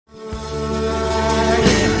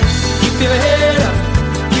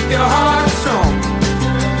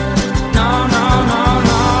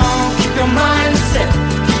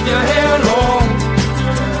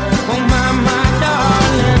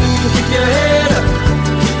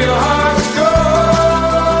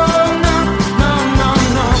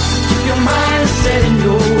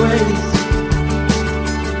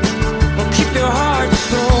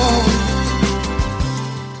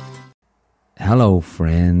Hello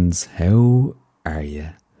friends, how are you?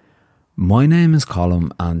 My name is Colm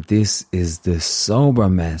and this is the Sober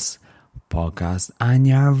Mess podcast and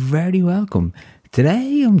you're very welcome.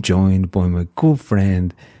 Today I'm joined by my good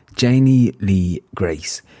friend Janey Lee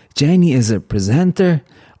Grace. Janey is a presenter,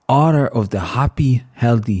 author of the Happy,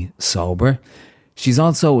 Healthy, Sober. She's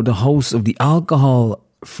also the host of the Alcohol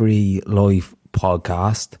Free Life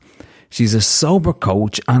podcast. She's a sober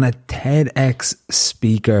coach and a TEDx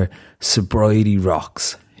speaker. Sobriety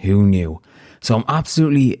rocks. Who knew? So I'm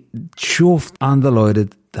absolutely chuffed and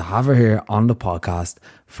delighted to have her here on the podcast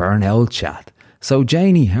for an old chat. So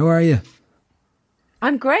Janey, how are you?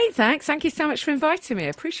 I'm great, thanks. Thank you so much for inviting me. I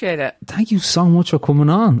appreciate it. Thank you so much for coming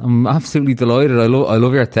on. I'm absolutely delighted. I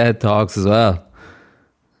love your TED Talks as well.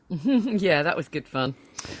 Yeah, that was good fun.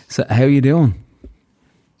 So how are you doing?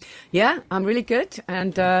 Yeah, I'm really good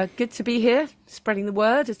and good to be here, spreading the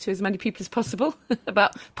word to as many people as possible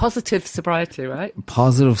about positive sobriety, right?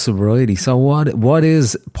 Positive sobriety. So what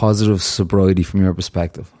is positive sobriety from your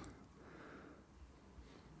perspective?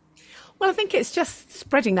 Well, I think it's just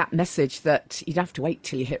spreading that message that you don't have to wait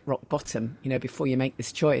till you hit rock bottom, before you make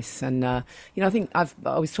this choice. And, I think I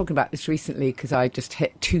was talking about this recently because I just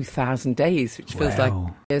hit 2,000 days, which feels like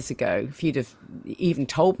years ago. If you'd have even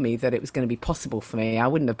told me that it was going to be possible for me, I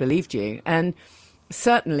wouldn't have believed you. And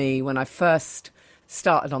certainly when I first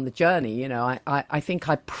started on the journey, I think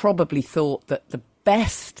I probably thought that the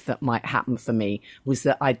best that might happen for me was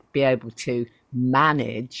that I'd be able to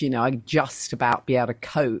manage, I'd just about be able to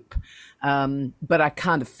cope. But I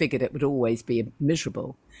kind of figured it would always be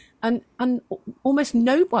miserable. And almost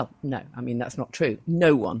that's not true.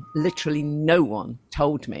 No one, literally no one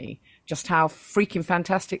told me just how freaking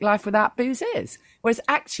fantastic life without booze is. Whereas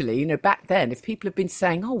actually, back then, if people had been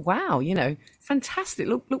saying, oh, wow, fantastic,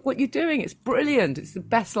 look what you're doing. It's brilliant. It's the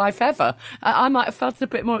best life ever. I might have felt a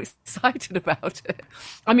bit more excited about it.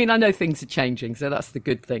 I mean, I know things are changing, so that's the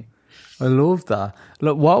good thing. I love that.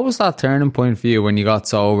 Look, what was that turning point for you when you got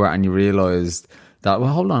sober and you realised that,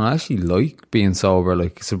 well, hold on, I actually like being sober,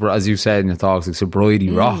 like, as you said in your talks, like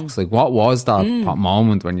sobriety rocks. Like, what was that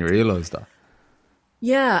moment when you realised that?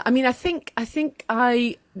 Yeah, I mean, I think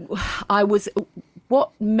I was,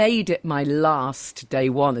 what made it my last day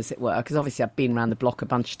one, as it were, because obviously I've been around the block a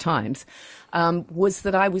bunch of times, was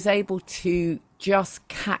that I was able to just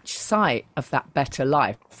catch sight of that better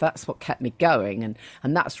life. That's what kept me going.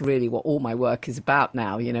 And that's really what all my work is about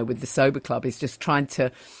now, with the Sober Club, is just trying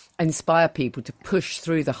to inspire people to push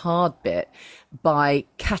through the hard bit by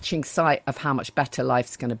catching sight of how much better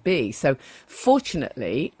life's going to be. So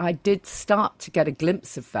fortunately, I did start to get a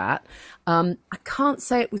glimpse of that. I can't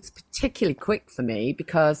say it was particularly quick for me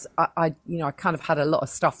because I kind of had a lot of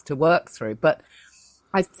stuff to work through. But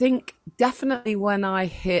I think definitely when I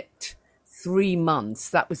hit 3 months,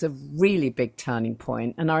 that was a really big turning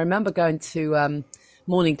point. And I remember going to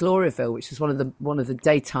Morning Gloryville, which was one of the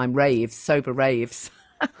daytime raves, sober raves.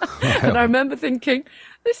 Wow. And I remember thinking,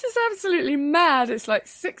 this is absolutely mad. It's like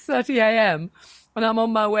 6:30 a.m. and I'm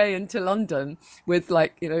on my way into London with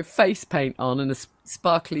face paint on and a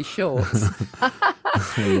sparkly shorts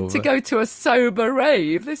to go to a sober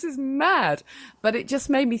rave. This is mad. But it just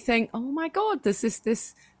made me think, oh my God, there's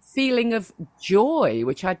this feeling of joy,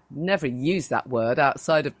 which I'd never used that word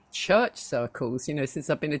outside of church circles, since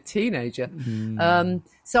I've been a teenager.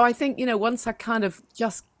 So I think, once I kind of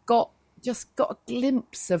just got a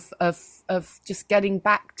glimpse of just getting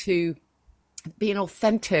back to being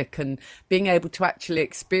authentic and being able to actually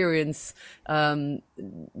experience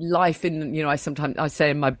life in, I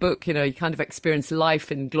say in my book, you kind of experience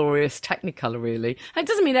life in glorious technicolor, really. And it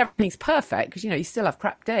doesn't mean everything's perfect because, you still have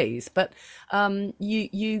crap days, but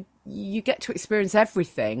you get to experience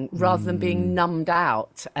everything rather than being numbed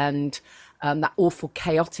out and that awful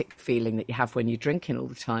chaotic feeling that you have when you're drinking all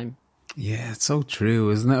the time. Yeah, it's so true,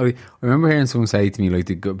 isn't it? I remember hearing someone say to me,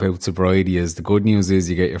 about sobriety is the good news is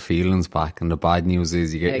you get your feelings back and the bad news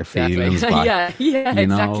is you get your feelings back. yeah,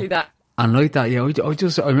 exactly that. And like that, yeah,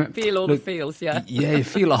 I remember, feel all the feels, yeah. Yeah, you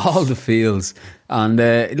feel all the feels. And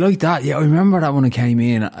like that, yeah, I remember that when I came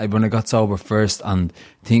in, when I got sober first and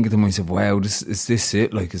thinking to myself, wow, is this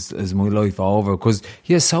it? Like, is my life over? Because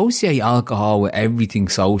you associate alcohol with everything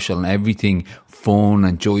social and everything fun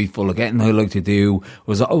and joyful. Like, anything I like to do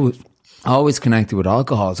was always connected with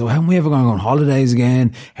alcohol. So how am we ever going to go on holidays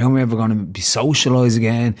again? How am we ever going to be socialised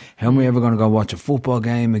again? How am we ever going to go watch a football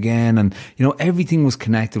game again? And, everything was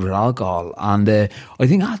connected with alcohol. And I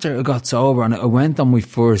think after I got sober and I went on my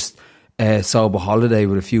first sober holiday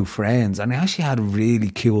with a few friends and I actually had a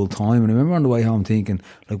really cool time. And I remember on the way home thinking,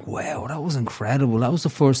 like, wow, that was incredible. That was the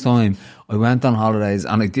first time I went on holidays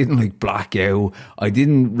and I didn't like black out. I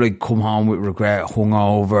didn't like come home with regret,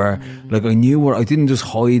 hungover. Like I knew where I didn't just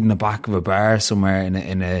hide in the back of a bar somewhere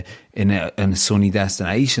in a sunny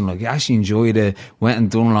destination. Like I actually enjoyed it, went and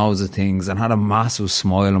done loads of things and had a massive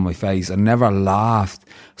smile on my face. I never laughed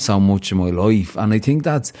so much in my life. And I think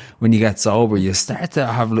that's when you get sober, you start to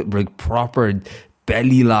have like proper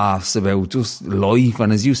belly laughs about just life.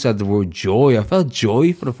 And as you said, the word joy, I felt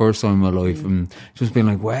joy for the first time in my life, and just being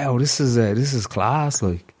like, wow, this is class.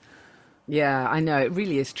 Like, yeah, I know, it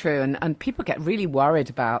really is true. And people get really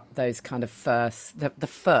worried about those kind of firsts, the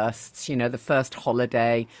firsts, you know, the first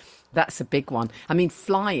holiday. That's a big one. I mean,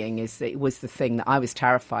 flying was the thing that I was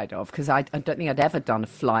terrified of, because I don't think I'd ever done a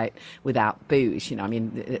flight without booze. You know, I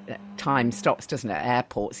mean, time stops, doesn't it, at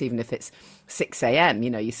airports, even if it's 6 a.m., you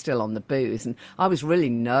know, you're still on the booze. And I was really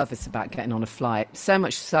nervous about getting on a flight, so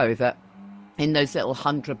much so that in those little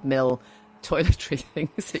 100 ml toiletry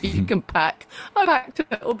things that you can pack, I packed a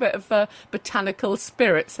little bit of botanical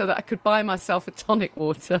spirit so that I could buy myself a tonic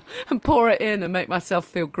water and pour it in and make myself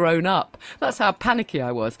feel grown up. That's how panicky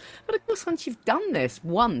I was. But of course, once you've done this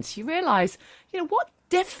once, you realise, you know, what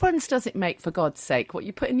difference does it make, for God's sake, what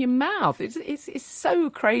you put in your mouth? It's so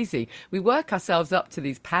crazy. We work ourselves up to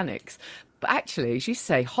these panics. But actually, as you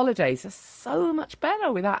say, holidays are so much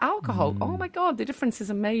better without alcohol. Oh my God, the difference is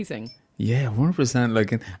amazing. yeah, 100%.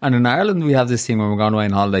 Like, and in Ireland, we have this thing when we're going away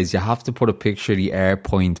on holidays, you have to put a picture of the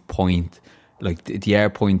airport point, like the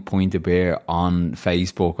airport point of beer on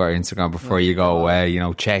Facebook or Instagram before you go away. You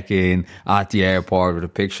know, check in at the airport with a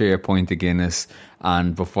picture of your pint of Guinness,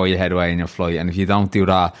 and before you head away on your flight. And if you don't do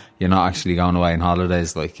that, you're not actually going away on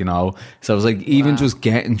holidays, like, you know. So it was like, even just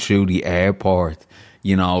getting through the airport,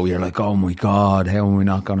 you know, you're like, oh my God, how am I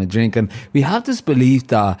not going to drink? And we have this belief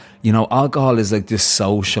that, you know, alcohol is like this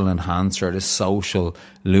social enhancer, this social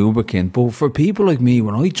lubricant. But for people like me,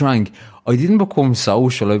 when I drank, I didn't become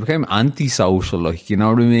social. I became antisocial, like, you know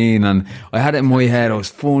what I mean? And I had it in my head, I was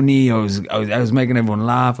funny, I was making everyone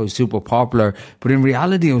laugh, I was super popular. But in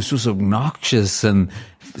reality, I was just obnoxious and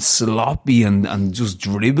sloppy and just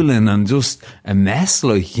dribbling and just a mess,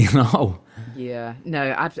 like, you know. Yeah,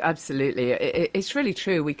 no, absolutely. It's really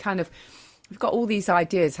true. We've got all these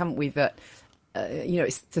ideas, haven't we, that, you know,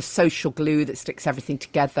 it's the social glue that sticks everything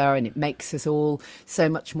together, and it makes us all so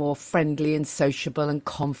much more friendly and sociable and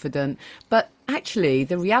confident. But actually,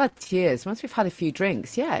 the reality is, once we've had a few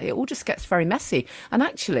drinks, yeah, it all just gets very messy. And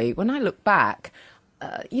actually, when I look back,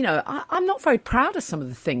 you know, I'm not very proud of some of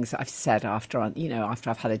the things that I've said after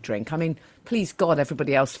I've had a drink. I mean, please God,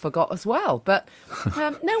 everybody else forgot as well. But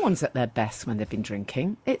no one's at their best when they've been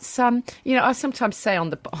drinking. It's you know, I sometimes say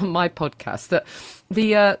on my podcast that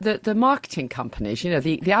the marketing companies, you know,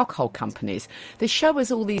 the alcohol companies, they show us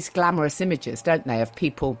all these glamorous images, don't they, of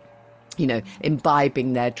people, you know,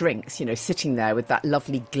 imbibing their drinks, you know, sitting there with that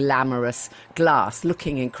lovely glamorous glass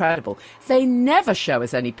looking incredible. They never show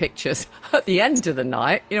us any pictures at the end of the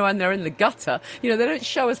night, you know, when they're in the gutter. You know, they don't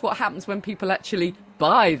show us what happens when people actually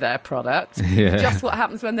buy their product, just what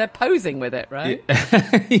happens when they're posing with it, right?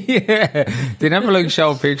 Yeah. They never like show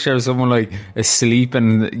a picture of someone like asleep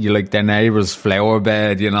in like their neighbour's flower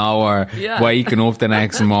bed, you know, or waking up the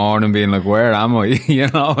next morning being like, where am I? You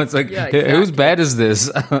know, it's like, whose bed is this?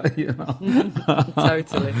 You know?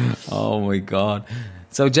 Totally. Oh my God.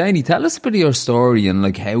 So Janey, tell us a bit of your story and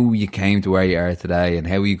like how you came to where you are today, and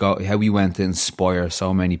how you went to inspire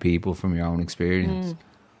so many people from your own experience.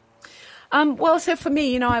 Well, so for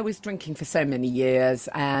me, you know, I was drinking for so many years,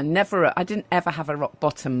 and I didn't ever have a rock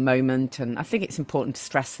bottom moment. And I think it's important to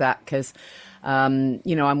stress that, because,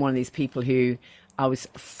 you know, I'm one of these people who I was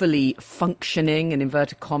fully functioning, in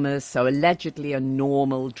inverted commas, so allegedly a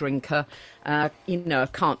normal drinker. You know, I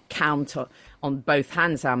can't count on both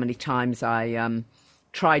hands how many times I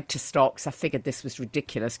tried to stop, because I figured this was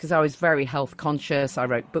ridiculous, because I was very health conscious. I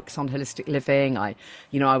wrote books on holistic living. I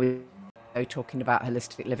was talking about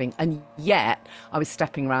holistic living, and yet I was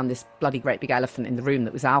stepping around this bloody great big elephant in the room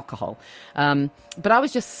that was alcohol. But I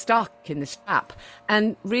was just stuck in this trap.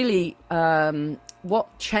 And really,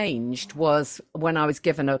 what changed was when I was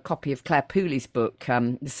given a copy of Claire Pooley's book,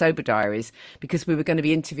 The Sober Diaries, because we were going to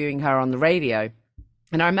be interviewing her on the radio.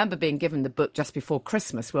 And I remember being given the book just before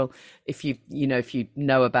Christmas. Well, if you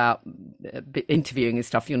know about interviewing and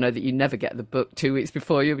stuff, you'll know that you never get the book 2 weeks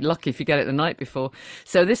before. You'll be lucky if you get it the night before.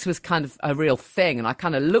 So this was kind of a real thing. And I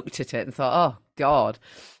kind of looked at it and thought, oh, God,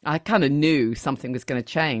 I kind of knew something was going to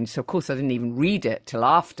change. So, of course, I didn't even read it till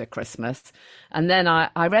after Christmas. And then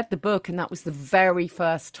I read the book, and that was the very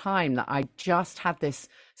first time that I just had this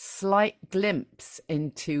slight glimpse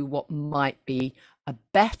into what might be a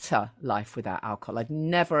better life without alcohol. I'd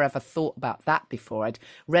never ever thought about that before. I'd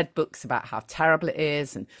read books about how terrible it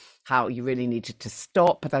is and how you really needed to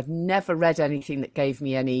stop, but I'd never read anything that gave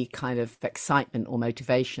me any kind of excitement or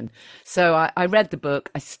motivation. So I read the book.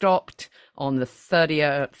 I stopped on the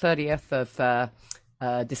 30th of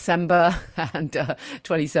December and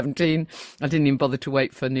 2017. I didn't even bother to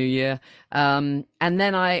wait for New Year. And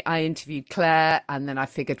then I interviewed Claire, and then I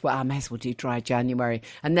figured, well, I may as well do dry January.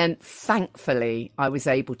 And then thankfully I was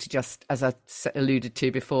able to just, as I alluded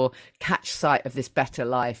to before, catch sight of this better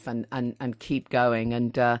life and keep going.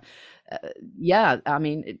 And yeah, I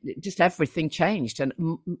mean, just everything changed. And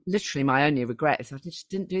literally my only regret is I just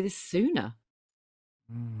didn't do this sooner.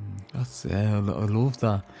 That's I love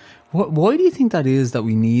that. Why do you think that is, that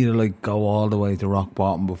we need to like go all the way to rock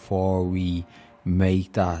bottom before we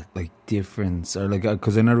make that like difference? Or like,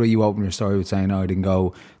 because I know you opened your story with saying, I didn't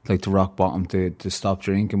go like to rock bottom to stop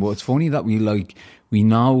drinking, but it's funny that we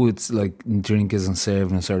know it's like drink isn't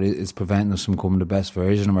serving us or it's preventing us from becoming the best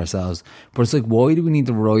version of ourselves, but it's like, why do we need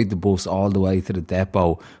to ride the bus all the way to the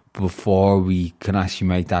depot before we can actually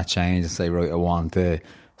make that change and say, right, I want to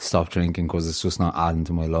stop drinking because it's just not adding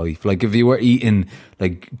to my life? Like if you were eating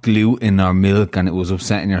like gluten or milk and it was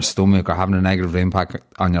upsetting your stomach or having a negative impact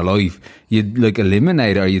on your life, you'd like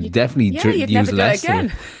eliminate it, or you'd definitely you'd use never less do it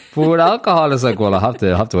again. But with alcohol, it's like, well, I have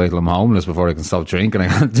to wait till I'm homeless before I can stop drinking.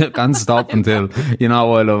 I can't stop until, you know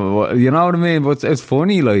what I mean? But it's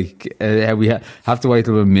funny, like, how we have to wait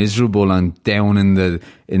till we're miserable and down in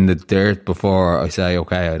the dirt before I say,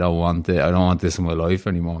 okay, I don't want this in my life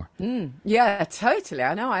anymore. Yeah, totally.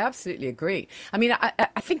 I know. I absolutely agree. I mean,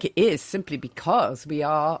 I think it is simply because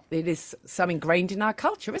it is so ingrained in our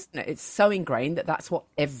culture, isn't it? It's so ingrained that that's what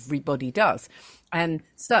everybody does. And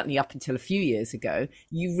certainly up until a few years ago,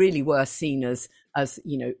 you really were seen as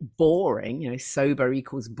boring, sober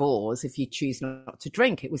equals bores if you choose not to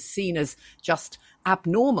drink. It was seen as just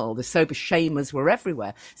abnormal. The sober shamers were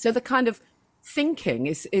everywhere. So the kind of thinking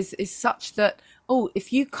is such that,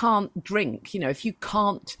 if you can't drink, if you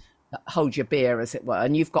can't hold your beer, as it were,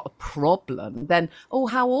 and you've got a problem, then,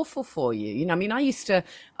 how awful for you. I mean, I used to,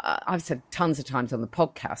 I've said tons of times on the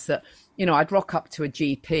podcast that, I'd rock up to a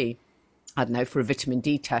GP, I don't know, for a vitamin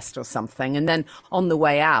D test or something. And then on the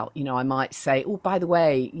way out, I might say, by the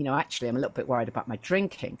way, actually, I'm a little bit worried about my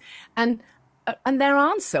drinking. And their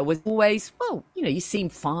answer was always, well, you seem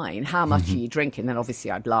fine. How much are you drinking? Then obviously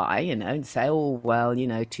I'd lie, and say,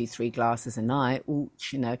 2-3 glasses a night,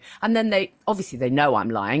 And then they know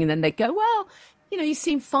I'm lying. And then they go, well, you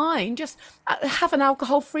seem fine. Just have an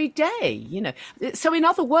alcohol-free day, So in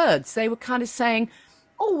other words, they were kind of saying,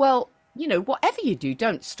 whatever you do,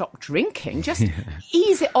 don't stop drinking. Just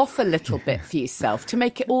ease it off a little bit for yourself to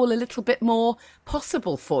make it all a little bit more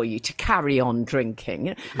possible for you to carry on drinking.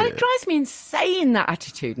 And it drives me insane, that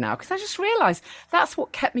attitude now, because I just realise that's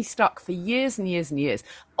what kept me stuck for years and years and years.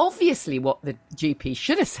 Obviously, what the GP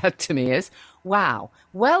should have said to me is, wow,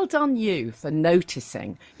 well done you for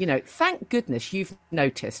noticing. Thank goodness you've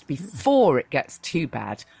noticed before it gets too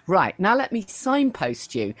bad. Right, now let me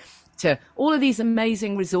signpost you to all of these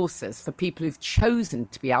amazing resources for people who've chosen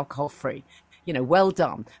to be alcohol free. Well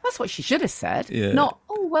done. That's what she should have said. Yeah. Not,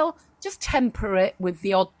 just temper it with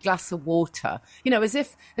the odd glass of water. As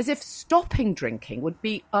if stopping drinking would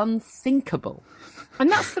be unthinkable. And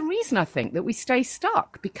that's the reason I think that we stay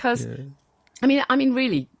stuck, because I mean,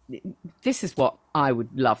 really, this is what I would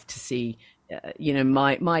love to see.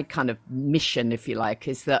 My kind of mission, if you like,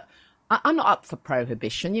 is that I'm not up for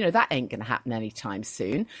prohibition. That ain't going to happen anytime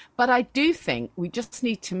soon. But I do think we just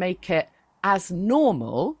need to make it as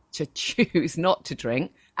normal to choose not to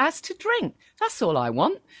drink as to drink. That's all I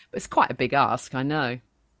want. But it's quite a big ask, I know.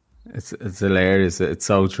 It's hilarious. It's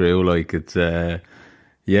so true. Like, it's... I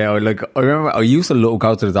remember I used to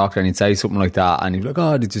go to the doctor and he'd say something like that, and he'd be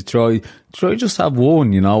like, did you try just have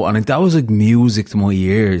one, and that was like music to my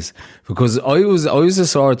ears, because I was the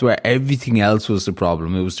sort where everything else was the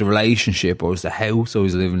problem. It was the relationship, or it was the house I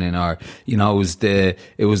was living in, or it was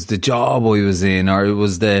the job I was in, or it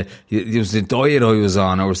was the diet I was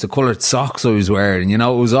on, or it was the coloured socks I was wearing. It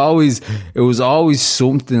was always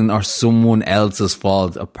something or someone else's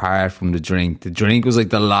fault apart from the drink. The drink was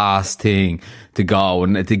like the last thing to go,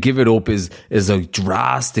 and to give it up is like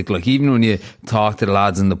drastic. Like, even when you talk to the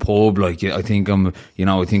lads in the pub, like, like, I think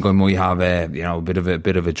I think I might have a bit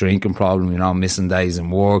of a drinking problem, missing days in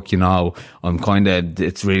work, I'm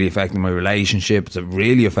it's really affecting my relationship, it's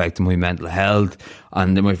really affecting my mental health.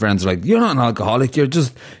 And then my friends are like, you're not an alcoholic, you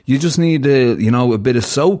just need a bit of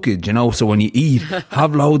soakage, so when you eat,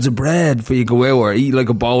 have loads of bread before you go out, or eat like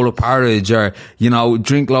a bowl of porridge, or,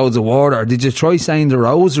 drink loads of water. Or did you try saying the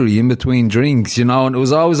rosary in between drinks, and it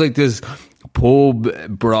was always like this pub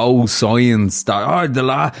bro science that,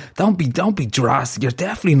 don't be drastic, you're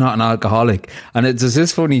definitely not an alcoholic. And it's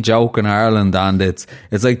this funny joke in Ireland, and it's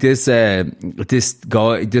like this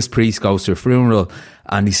priest goes to a funeral,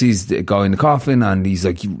 and he sees the guy in the coffin, and he's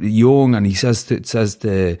like young, and he says to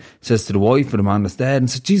the wife of the man that's dead, and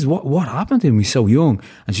says, "Geez, what happened to him? He's so young."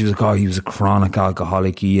 And she was like, "Oh, he was a chronic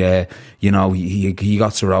alcoholic. He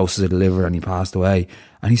got cirrhosis of the liver, and he passed away."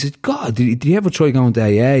 And he said, "God, did he ever try going to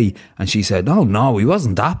AA?" And she said, "Oh no, he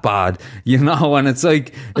wasn't that bad." And it's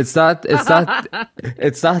like, it's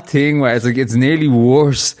that thing where it's like, it's nearly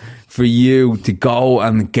worse for you to go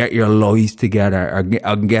and get your life together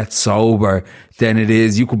and get sober than it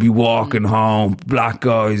is. You could be walking home, black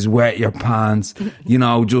eyes, wet your pants,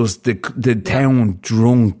 just the town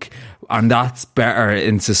drunk. And that's better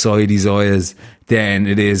in society's eyes than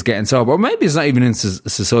it is getting sober. Or maybe it's not even in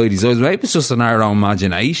society's eyes. Maybe it's just in our own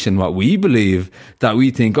imagination, what we believe, that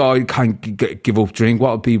we think, oh, I can't give up drink. What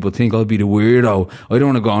will people think? I'll be the weirdo. I don't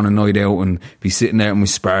want to go on a night out and be sitting there with my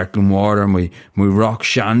sparkling water and my rock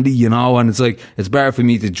shandy, And it's like, it's better for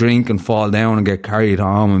me to drink and fall down and get carried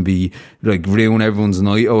home and be like, ruin everyone's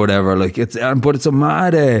night or whatever. Like, but it's a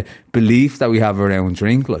mad belief that we have around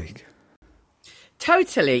drink, like.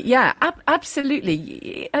 Totally, yeah,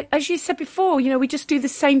 absolutely. As you said before, we just do the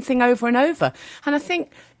same thing over and over. And I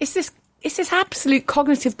think it's this absolute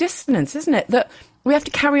cognitive dissonance, isn't it? That we have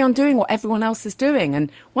to carry on doing what everyone else is doing.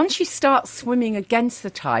 And once you start swimming against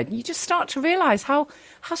the tide, you just start to realise how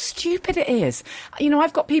stupid it is.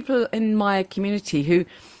 I've got people in my community who,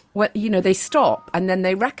 they stop and then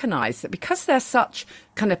they recognise that because they're such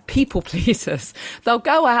kind of people pleasers, they'll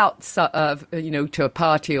go out, to a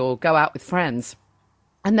party or go out with friends.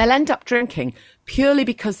 And they'll end up drinking purely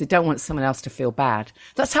because they don't want someone else to feel bad.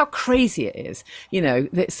 That's how crazy it is.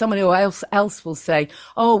 That someone else will say,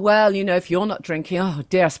 "Oh, well, if you're not drinking, oh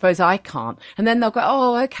dear, I suppose I can't." And then they'll go,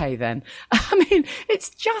 "Oh, okay then." I mean,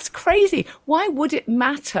 it's just crazy. Why would it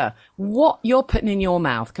matter what you're putting in your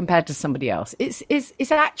mouth compared to somebody else?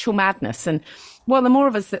 It's actual madness. And well, the more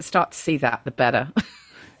of us that start to see that, the better.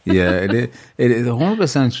 Yeah, it is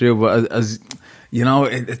 100% true. But as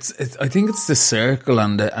it's I think it's the circle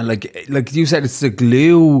and like you said, it's the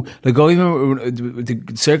glue. Like, I remember the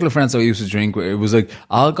circle of friends I used to drink with, it was like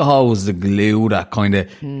alcohol was the glue that kind of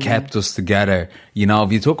kept us together.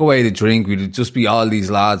 If you took away the drink, we'd just be all these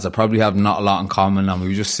lads that probably have not a lot in common, and we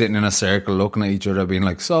were just sitting in a circle looking at each other being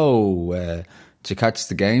like, "So, did you catch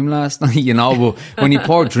the game last night?" But when you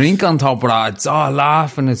pour drink on top of that, it's all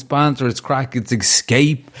laughing, it's banter, it's crack, it's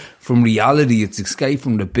escape from reality, it's escape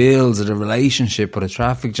from the bills or the relationship or the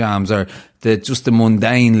traffic jams or just the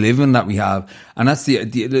mundane living that we have. And that's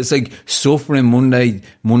it's like suffering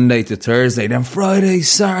Monday to Thursday, then Friday,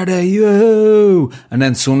 Saturday, yo, and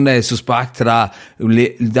then Sunday it's just back to that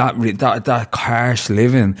harsh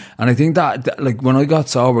living. And I think that like when I got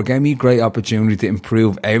sober, it gave me a great opportunity to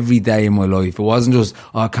improve every day in my life. It wasn't just,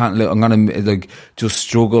 oh, I can't live, I'm gonna like just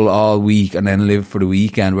struggle all week and then live for the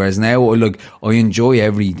weekend. Whereas now I enjoy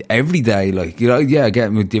every day. Like, I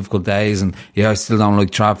get with difficult days, and I still don't like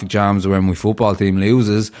traffic jams when my football team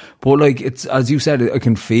loses, but like, it's, as you said, I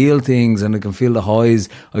can feel things, and I can feel the highs,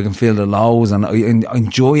 I can feel the lows, and I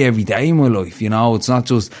enjoy every day in my life. It's not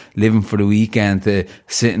just living for the weekend to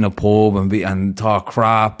sit in a pub and talk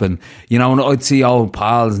crap. And and I'd see old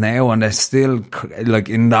pals now, and they're still like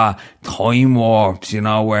in that time warp,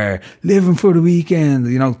 where living for the weekend,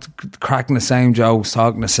 cracking the same jokes,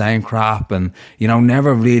 talking the same crap, and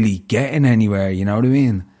never really getting anywhere. You know what I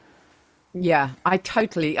mean? Yeah, I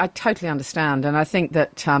totally understand. And I think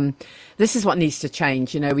that this is what needs to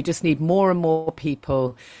change. We just need more and more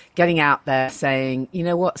people getting out there saying, you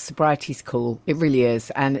know what, sobriety's cool. It really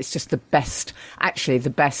is. And it's just the best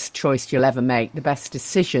choice you'll ever make, the best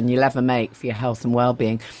decision you'll ever make for your health and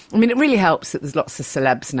well-being. I mean, it really helps that there's lots of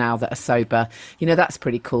celebs now that are sober. That's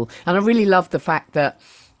pretty cool. And I really love the fact that,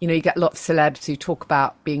 you get lots of celebs who talk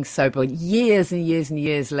about being sober years and years and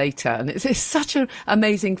years later. And it's such an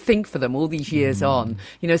amazing thing for them all these years on.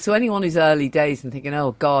 So anyone who's early days and thinking,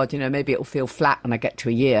 oh, God, maybe it'll feel flat when I get to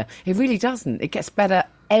a year. It really doesn't. It gets better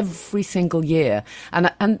every single year.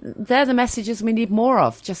 And they're the messages we need more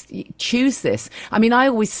of. Just choose this. I mean, I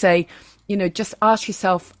always say, just ask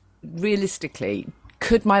yourself realistically,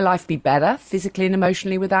 could my life be better physically and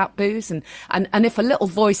emotionally without booze? And if a little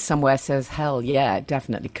voice somewhere says, hell yeah, it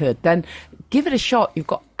definitely could, then give it a shot. You've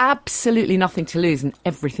got absolutely nothing to lose and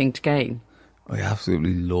everything to gain. I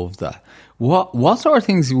absolutely love that. What sort of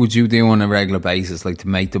things would you do on a regular basis, like to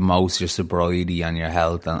make the most of your sobriety and your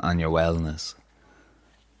health and your wellness?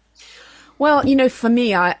 Well, you know, for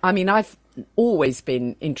me, I mean, I've always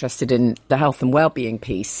been interested in the health and well-being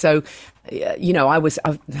piece. So, you know, I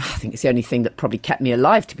think it's the only thing that probably kept me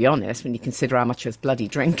alive, to be honest, when you consider how much I was bloody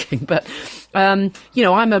drinking. But, you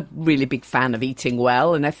know, I'm a really big fan of eating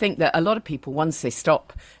well. And I think that a lot of people, once they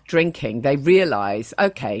stop drinking, they realise,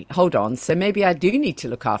 okay, hold on, so maybe I do need to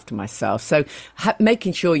look after myself. So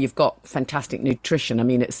making sure you've got fantastic nutrition, I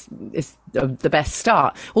mean, it's the best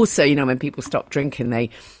start. Also, you know, when people stop drinking, they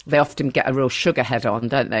often get a real sugar head on,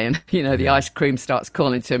 don't they? And, you know, the ice cream starts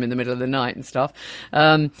calling to them in the middle of the night and stuff.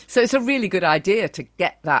 So it's a really good idea to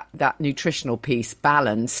get that nutritional piece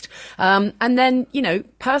balanced. And then, you know,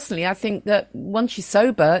 personally, I think that once you're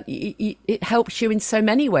sober, it helps you in so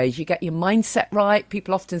many ways. You get your mindset right.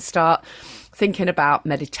 People often start thinking about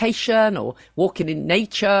meditation or walking in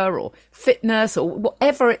nature or fitness or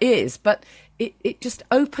whatever it is, but it just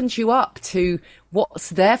opens you up to what's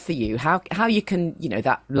there for you, how you can, you know,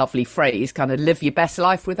 that lovely phrase, kind of live your best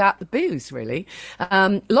life without the booze, really.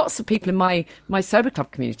 Lots of people in my sober club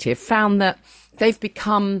community have found that they've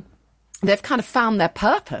kind of found their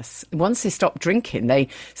purpose. Once they stop drinking, they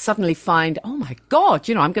suddenly find, oh my God,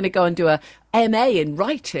 you know, I'm going to go and do a MA in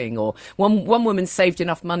writing. Or one woman saved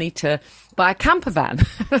enough money to buy a camper van.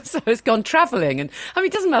 So it's gone traveling. And I mean,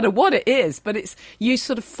 it doesn't matter what it is, but you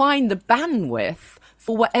sort of find the bandwidth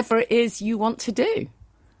for whatever it is you want to do.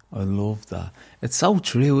 I love that. It's so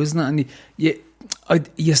true, isn't it? And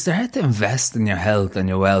you start to invest in your health and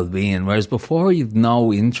your well-being, whereas before you've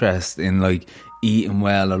no interest in like eating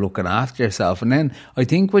well or looking after yourself. And then I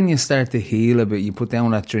think when you start to heal a bit, you put down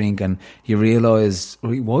that drink and you realise,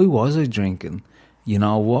 why was I drinking? You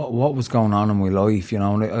know, what was going on in my life? You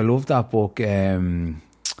know, and I love that book,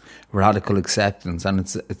 Radical Acceptance, and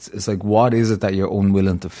it's like, what is it that you're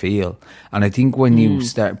unwilling to feel? And I think when you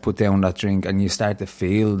start put down that drink and you start to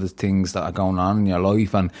feel the things that are going on in your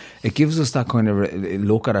life, and it gives us that kind of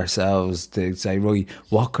look at ourselves to say, right,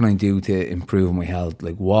 what can I do to improve my health?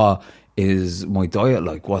 Like, what is my diet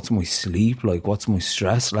like? What's my sleep like? What's my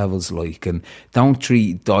stress levels like? And don't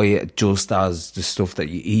treat diet just as the stuff that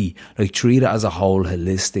you eat. Like, treat it as a whole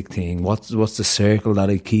holistic thing. What's the circle that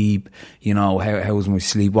I keep? You know, how's my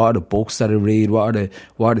sleep? What are the books that I read? What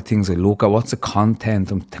are the things I look at? What's the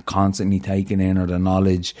content I'm constantly taking in, or the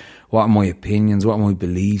knowledge? What are my opinions? What are my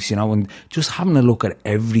beliefs? You know, and just having a look at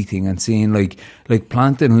everything and seeing like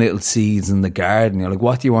planting little seeds in the garden. You're like,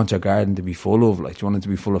 what do you want your garden to be full of? Like, do you want it to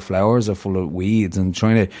be full of flowers or full of weeds? And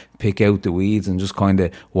trying to pick out the weeds and just kind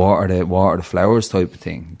of water the flowers type of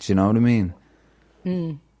thing. Do you know what I mean?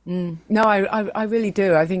 No, I really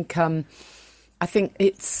do. I think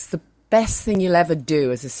it's the best thing you'll ever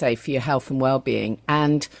do, as I say, for your health and well-being.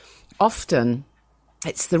 And often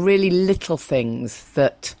it's the really little things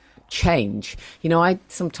that change. You know, I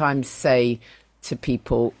sometimes say to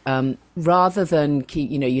people, rather than keep,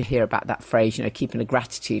 you know, you hear about that phrase, you know, keeping a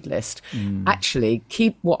gratitude list, actually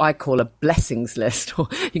keep what I call a blessings list, or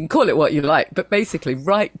you can call it what you like, but basically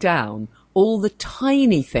write down all the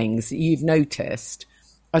tiny things that you've noticed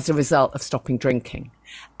as a result of stopping drinking.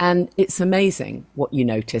 And it's amazing what you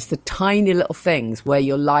notice, the tiny little things where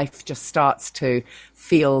your life just starts to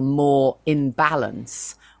feel more in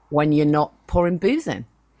balance when you're not pouring booze in.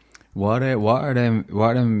 What are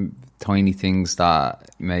them tiny things that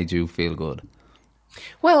made you feel good?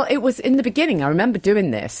 Well, it was in the beginning. I remember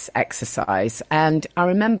doing this exercise, and I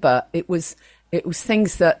remember it was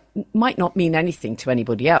things that might not mean anything to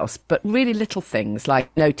anybody else, but really little things. Like,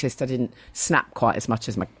 I noticed I didn't snap quite as much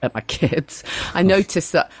as my kids. I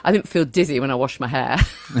noticed that I didn't feel dizzy when I washed my hair.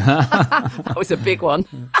 That was a big one.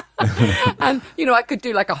 And, you know, I could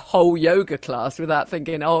do like a whole yoga class without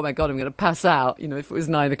thinking, oh my God, I'm going to pass out, you know, if it was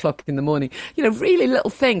 9 o'clock in the morning. You know, really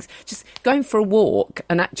little things. Just going for a walk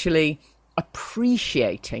and actually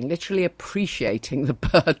literally appreciating the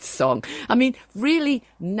bird song. I mean, really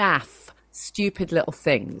naff, stupid little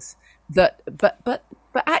things that, but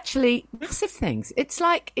actually massive things. It's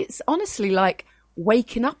honestly like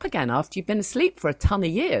waking up again after you've been asleep for a ton of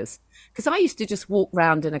years. Because I used to just walk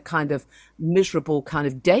around in a kind of miserable kind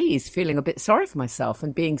of daze, feeling a bit sorry for myself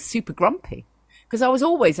and being super grumpy. Because I was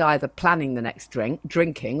always either planning the next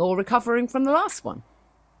drinking, or recovering from the last one.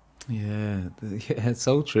 Yeah, it's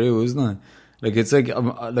so true, isn't it? Like, it's like,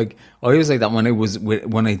 like, I always like that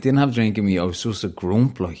when I didn't have drink in me, I was just a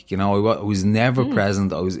grump, like, you know, I was never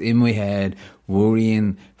present. I was in my head,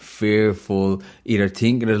 worrying, fearful, either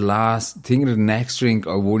thinking of the next drink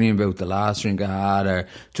or worrying about the last drink I had, or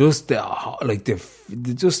just the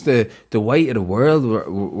weight of the world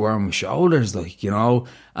were on my shoulders, like, you know.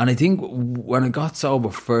 And I think when I got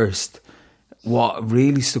sober first, what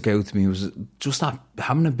really stuck out to me was just that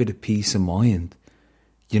having a bit of peace of mind.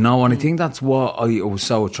 You know, and I think that's what I was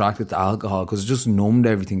so attracted to alcohol, because it just numbed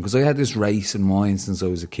everything. Because I had this race in mind since I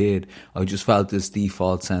was a kid. I just felt this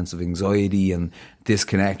default sense of anxiety and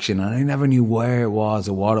disconnection, and I never knew where it was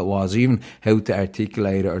or what it was, or even how to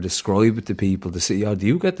articulate it or describe it to people to say, "Oh, do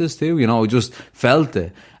you get this too?" You know, I just felt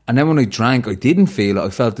it. And then when I drank, I didn't feel it.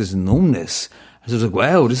 I felt this numbness. I was like,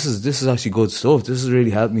 wow, this is actually good stuff. This has really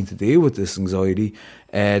helped me to deal with this anxiety.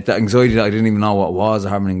 That anxiety that I didn't even know what it was or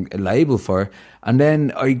having a label for. And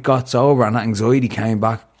then I got sober, and that anxiety came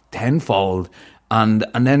back tenfold. And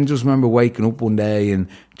then just remember waking up one day, and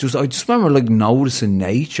I just remember like noticing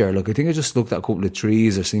nature. Like, I think I just looked at a couple of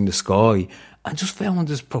trees or seen the sky and just found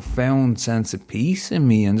this profound sense of peace in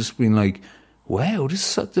me, and just being like, wow, this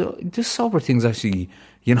sober thing's actually,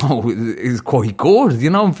 you know, is quite good.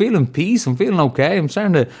 You know, I'm feeling peace. I'm feeling okay. I'm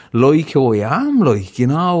starting to like who I am, like, you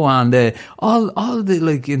know, and all the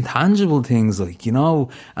like intangible things, like, you know.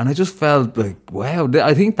 And I just felt like, wow,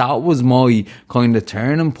 I think that was my kind of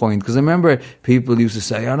turning point. Because I remember people used to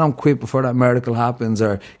say, "I don't quit before that miracle happens,"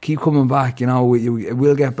 or "keep coming back, you know, it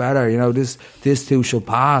will get better, you know, this too shall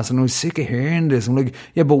pass." And I was sick of hearing this. I'm like,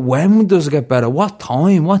 yeah, but when does it get better? What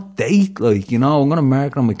time? What date? Like, you know, I'm going to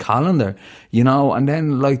mark it on my calendar, you know. And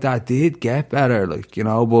then like that did get better, like, you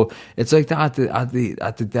know. But it's like that at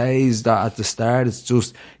the days that at the start, it's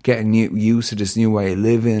just getting used to this new way of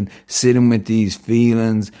living, sitting with these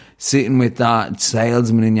feelings, sitting with that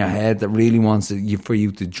salesman in your head that really wants for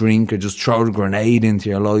you to drink or just throw a grenade into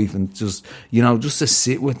your life, and just, you know, just to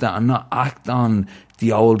sit with that and not act on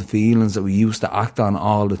the old feelings that we used to act on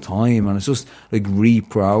all the time. And it's just like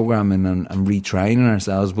reprogramming and retraining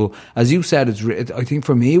ourselves. But as you said, I think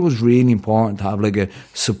for me it was really important to have like a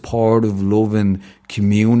supportive, loving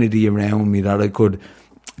community around me that I could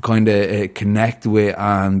kind of connect with,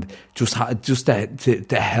 and just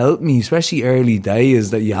to help me, especially early days,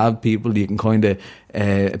 that you have people you can kind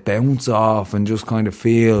of bounce off and just kind of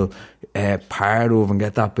feel part of and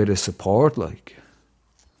get that bit of support, like.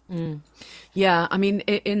 Yeah, I mean,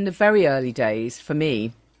 in the very early days, for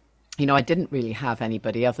me, you know, I didn't really have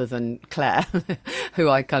anybody other than Claire, who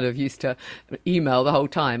I kind of used to email the whole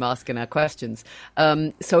time asking her questions.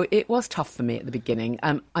 So it was tough for me at the beginning.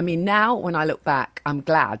 I mean, now when I look back, I'm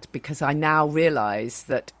glad, because I now realise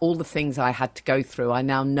that all the things I had to go through, I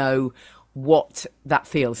now know what that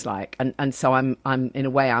feels like. And so I'm in a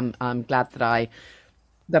way, I'm glad that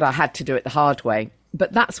I had to do it the hard way.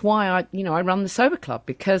 But that's why I run the Sober Club,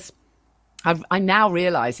 because I now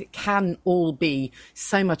realise it can all be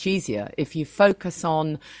so much easier if you focus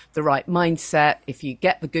on the right mindset, if you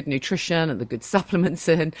get the good nutrition and the good supplements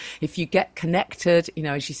in, if you get connected, you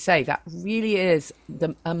know, as you say, that really is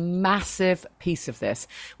a massive piece of this.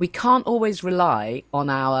 We can't always rely on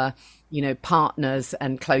our, you know, partners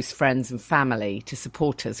and close friends and family to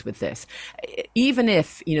support us with this. Even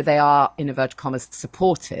if, you know, they are, in inverted commas,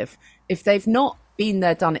 supportive, if they've not been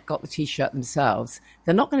there, done it, got the T-shirt themselves,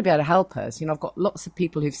 they're not going to be able to help us. You know, I've got lots of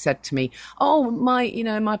people who've said to me, "Oh,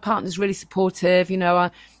 my partner's really supportive. You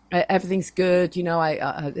know, everything's good. You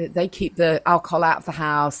know, they keep the alcohol out of the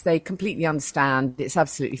house. They completely understand. It's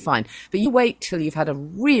absolutely fine." But you wait till you've had a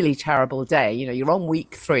really terrible day. You know, you're on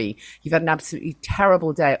week 3. You've had an absolutely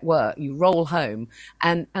terrible day at work. You roll home,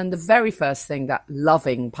 and the very first thing that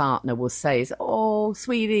loving partner will say is, "Oh,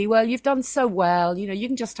 sweetie, well, you've done so well. You know, you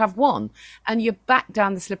can just have one," and you're back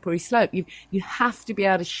down the slippery slope. You have to be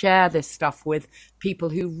able to share this stuff with people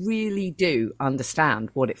who really do understand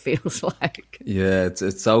what it feels like. Yeah,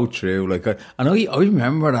 it's so true. Like, I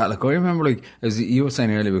remember that. Like, I remember, like, as you were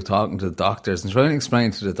saying earlier, about talking to the doctors and trying to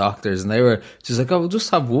explain to the doctors, and they were just like, "Oh, we'll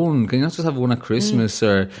just have one. Can you not just have one at Christmas?"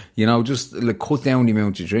 Or, you know, just like cut down the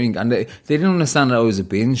amount you drink. And they didn't understand that I was a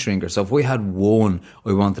binge drinker. So if I had one,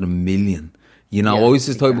 I wanted a million. You know, I was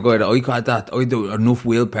this type of guy that I'd do enough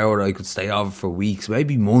willpower that I could stay off for weeks,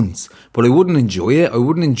 maybe months, but I wouldn't enjoy it. I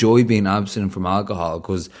wouldn't enjoy being abstinent from alcohol,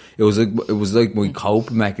 because it was like my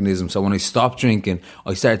coping mechanism. So when I stopped drinking,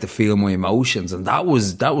 I started to feel my emotions, and that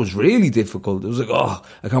was really difficult. It was like, oh,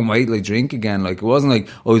 I can't wait till I drink again. Like, it wasn't like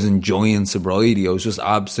I was enjoying sobriety. I was just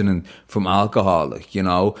abstinent from alcohol, like, you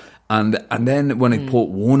know. And then when I put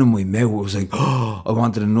one in my mouth, it was like, oh, I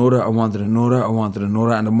wanted another.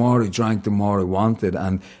 And the more I drank, the more I wanted.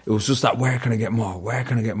 And it was just that, where can I get more?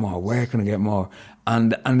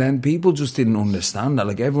 And then people just didn't understand that.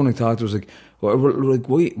 Like, everyone I talked to was like,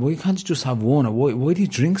 why can't you just have one? Or why do you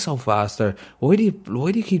drink so fast? Or why do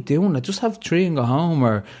you keep doing it? Just have 3 and go home.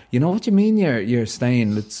 Or, what do you mean you're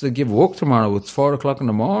staying? Let's give work tomorrow. It's 4 o'clock in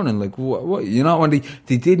the morning. Like, what? When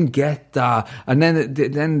they didn't get that. And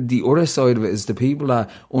then the other side of it is the people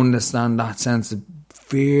that understand that sense of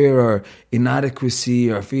fear or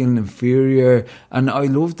inadequacy or feeling inferior. And I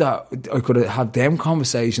love that I could have them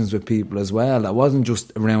conversations with people as well. That wasn't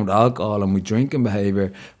just around alcohol and my drinking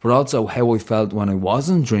behaviour, but also how I felt when I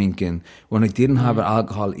wasn't drinking, when I didn't have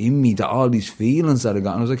alcohol in me, that all these feelings that I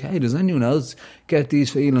got. And I was like, hey, does anyone else get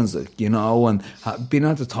these feelings? And being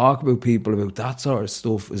able to talk about people about that sort of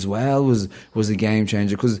stuff as well was a game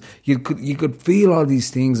changer, because you could feel all these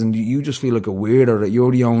things and you just feel like a weirdo, that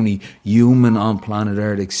you're the only human on planet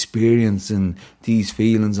Earth experiencing these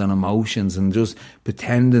feelings and emotions, and just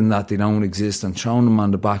pretending that they don't exist and throwing them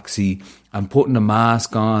on the back seat and putting the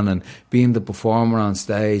mask on and being the performer on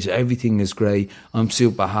stage. Everything is great. I'm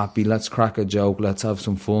super happy. Let's crack a joke. Let's have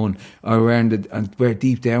some fun. And we're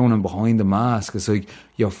deep down and behind the mask, it's like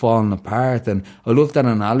you're falling apart. And I love that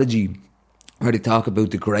analogy where they talk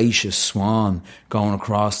about the gracious swan going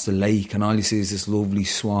across the lake, and all you see is this lovely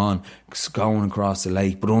swan going across the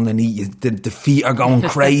lake, but underneath you, the feet are going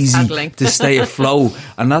crazy to stay afloat.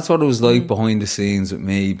 And that's what it was like behind the scenes with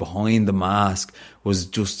me. Behind the mask was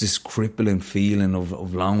just this crippling feeling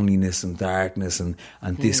of loneliness and darkness and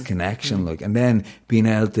disconnection. Like, and then being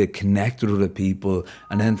able to connect with other people,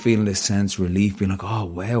 and then feeling this sense of relief, being like, oh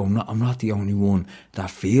wow, I'm not the only one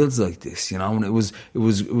that feels like this, And it was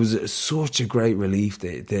such a great relief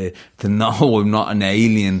to know I'm not an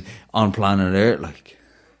alien on planet Earth. Like,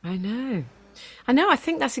 I know. I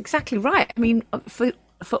think that's exactly right. I mean, for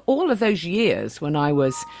all of those years when I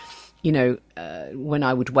was, when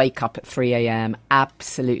I would wake up at 3 a.m,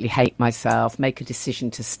 absolutely hate myself, make a decision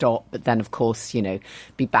to stop, but then, of course,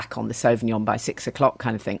 be back on the Sauvignon by 6 o'clock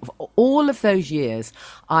kind of thing. For all of those years,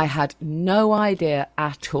 I had no idea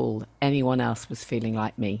at all anyone else was feeling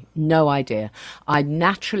like me. No idea. I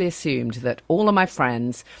naturally assumed that all of my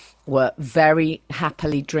friends were very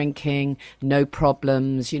happily drinking, no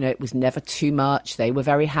problems, it was never too much. They were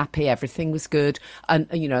very happy, everything was good. And,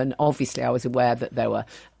 and obviously I was aware that there were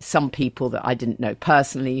some people that I didn't know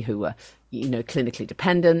personally who were, clinically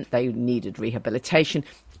dependent. They needed rehabilitation.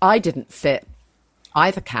 I didn't fit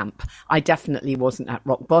either camp. I definitely wasn't at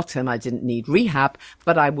rock bottom. I didn't need rehab,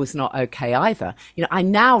 but I was not okay either. I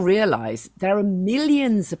now realize there are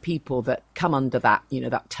millions of people that come under that,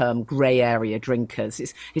 that term grey area drinkers.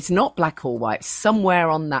 It's not black or white, somewhere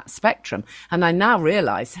on that spectrum. And I now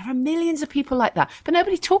realize there are millions of people like that, but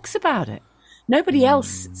nobody talks about it. Nobody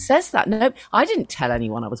else says that. No, I didn't tell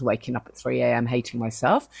anyone I was waking up at 3 a.m. hating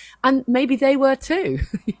myself, and maybe they were too.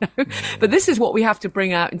 But this is what we have to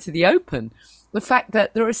bring out into the open. The fact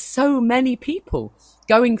that there are so many people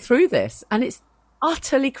going through this, and it's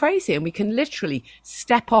utterly crazy, and we can literally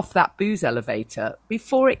step off that booze elevator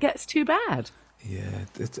before it gets too bad. Yeah,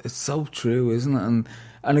 it's so true, isn't it?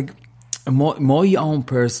 And my own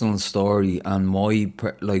personal story and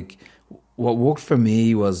what worked for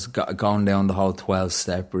me was going down the whole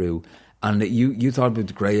 12-step route. And you talked about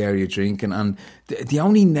the grey area drinking, and the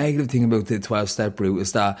only negative thing about the 12-step route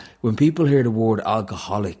is that when people hear the word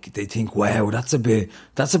alcoholic, they think, wow, that's a bit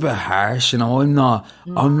harsh, I'm not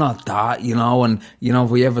that, and, if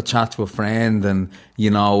we ever chat to a friend and,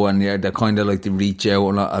 and they're kind of like, they reach out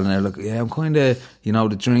and they're like, yeah, I'm kind of,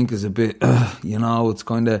 the drink is a bit, it's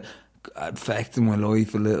kind of affecting my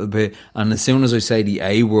life a little bit. And as soon as I say the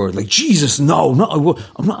A word, like, Jesus, no,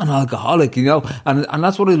 I'm not an alcoholic, and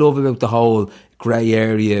that's what I love about the whole grey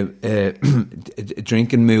area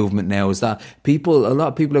drinking movement now, is that a lot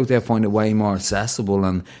of people out there find it way more accessible,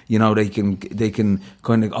 and they can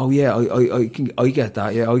kind of, oh yeah, I get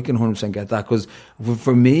that, yeah, I can 100% get that. Because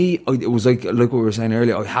for me, it was like what we were saying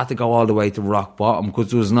earlier, I had to go all the way to rock bottom, because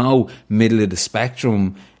there was no middle of the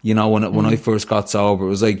spectrum. When I first got sober, it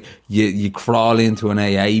was like you crawl into an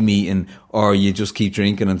AA meeting, or you just keep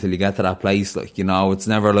drinking until you get to that place. Like, it's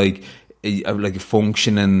never like a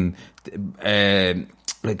functioning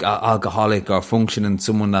like alcoholic, or functioning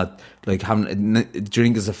someone that like having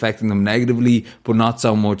drink is affecting them negatively, but not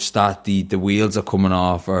so much that the wheels are coming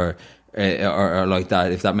off or like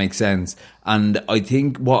that, if that makes sense. And I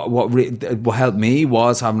think what helped me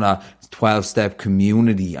was having that 12-step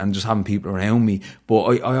community and just having people around me.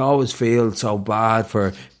 But I always feel so bad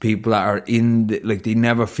for people that are they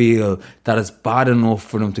never feel that it's bad enough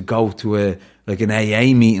for them to go to an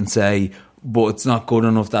AA meeting, say, but it's not good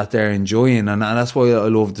enough that they're enjoying. And that's why I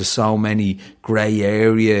love there's so many grey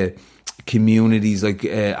area communities, like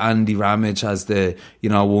Andy Ramage has the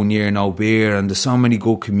 1 year no beer, and there's so many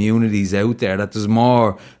good communities out there that there's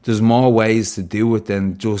more ways to do it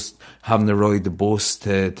than just having to ride the bus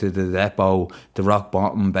to the depot, the rock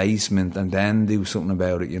bottom basement, and then do something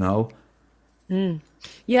about it,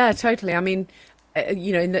 Yeah, totally. I mean,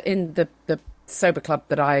 in the sober club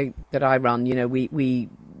that I run,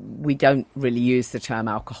 we don't really use the term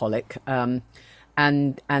alcoholic,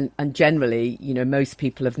 and generally, most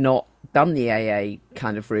people have not done the AA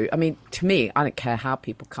kind of route. I mean, to me, I don't care how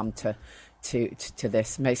people come to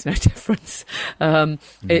this. It makes no difference.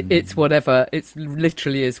 It's whatever. It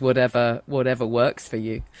literally is whatever works for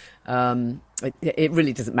you. It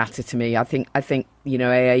really doesn't matter to me. I think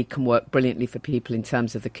AA can work brilliantly for people in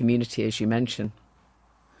terms of the community, as you mentioned.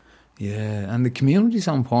 Yeah, and the community is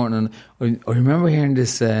so important. And I remember hearing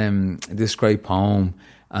this great poem.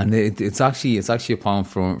 And it's actually a poem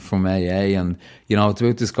from AA, and it's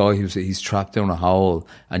about this guy he's trapped down a hole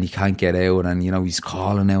and he can't get out, and he's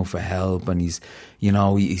calling out for help, and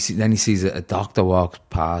then he sees a doctor walk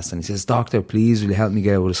past and he says, "Doctor, please, will you help me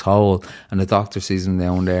get out of this hole?" And the doctor sees him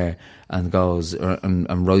down there and goes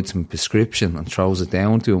and writes him a prescription and throws it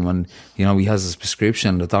down to him, and he has his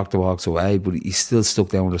prescription. The doctor walks away, but he's still stuck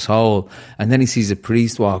down this hole. And then he sees a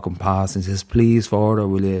priest walking past and says, "Please, Father,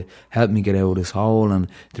 will you help me get out of this hole?" And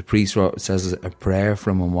the priest says a prayer for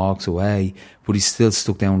him and walks away, but he's still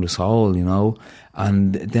stuck down this hole,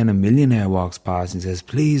 And then a millionaire walks past and says,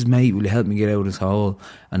 "Please, mate, will you help me get out of this hole?"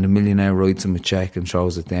 And the millionaire writes him a check and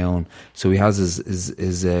throws it down. So he has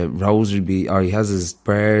his rosary, or he has his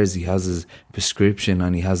prayers, he has his prescription,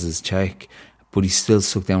 and he has his check, but he's still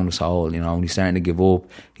stuck down this hole, and he's starting to give up.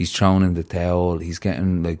 He's thrown in the towel. He's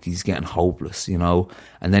getting hopeless,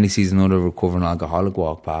 And then he sees another recovering alcoholic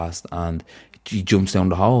walk past, and he jumps down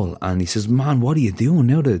the hole, and he says, "Man, what are you doing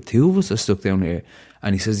now? The two of us are stuck down here."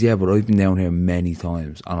 And he says, "Yeah, but I've been down here many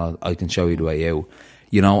times, and I can show you the way out."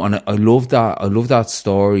 And I love that. I love that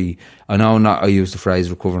story. I know I use the phrase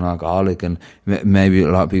recovering alcoholic, and maybe a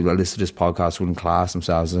lot of people that listen to this podcast wouldn't class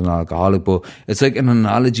themselves as an alcoholic, but it's like an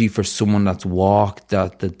analogy for someone that's walked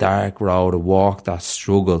the dark road, or walked that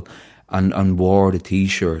struggle, and wore the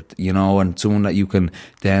t-shirt, and someone that you can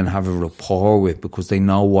then have a rapport with because they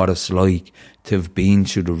know what it's like to have been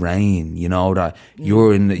through the rain, that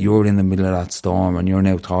you're in the middle of that storm, and you're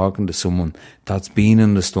now talking to someone that's been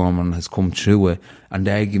in the storm and has come through it, and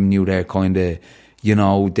they're giving you their kind of,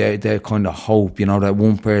 their kind of hope, that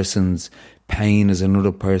one person's pain is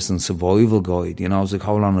another person's survival guide. It's like,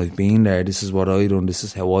 hold on, I've been there, this is what I done, this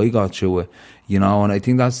is how I got through it, and I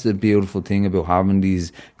think that's the beautiful thing about having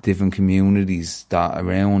these different communities that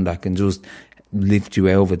around that can just lift you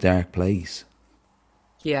out of a dark place.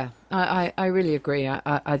 Yeah, I really agree.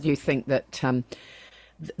 I do think that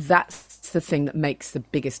that's the thing that makes the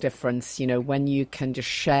biggest difference, when you can just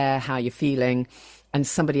share how you're feeling, and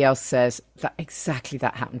somebody else says that exactly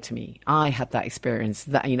that happened to me. I had that experience,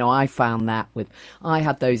 that, I found that I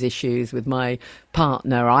had those issues with my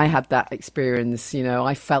partner. I had that experience,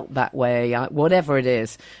 I felt that way, whatever it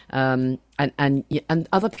is. And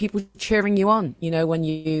other people cheering you on, when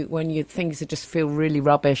you things just feel really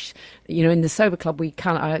rubbish. In the sober club,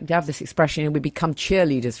 I have this expression, we become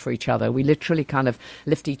cheerleaders for each other. We literally kind of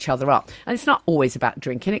lift each other up. And it's not always about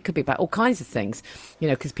drinking. It could be about all kinds of things,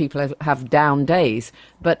 because people have down days.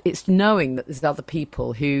 But it's knowing that there's other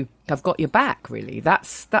people who have got your back, really.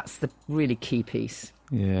 That's the really key piece.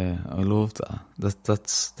 Yeah, I love that.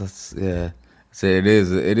 That's yeah. So it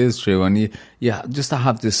is true, and just to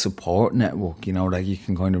have this support network, like you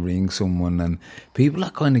can kind of ring someone, and people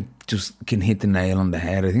that kind of just can hit the nail on the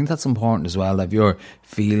head. I think that's important as well. That if you're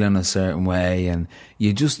feeling a certain way, and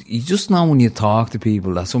you just know when you talk to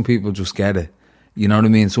people that some people just get it. You know what I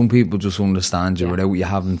mean? Some people just understand you without you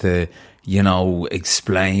having to,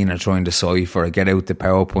 explain or trying to decipher or get out the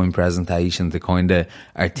PowerPoint presentation to kind of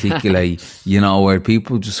articulate. Where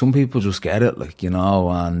some people just get it,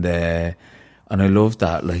 and I love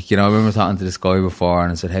that. I remember talking to this guy before,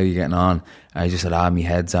 and I said, "How are you getting on?" And I just said, my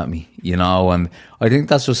head's at me, and I think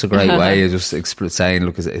that's just a great way of just saying,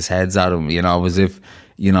 look, his head's at him, as if,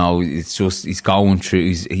 it's just, he's going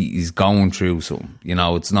through something,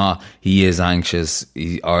 it's not, he is anxious,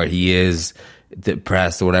 he is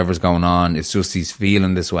depressed or whatever's going on. It's just he's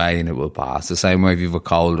feeling this way and it will pass. The same way if you have a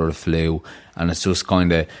cold or a flu, and it's just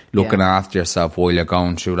kind of looking after yourself while you're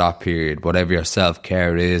going through that period. Whatever your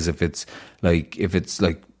self-care is, if it's like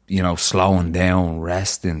you know, slowing down,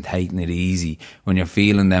 resting, taking it easy. When you're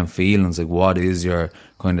feeling them feelings, like what is your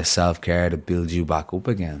kind of self-care to build you back up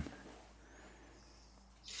again?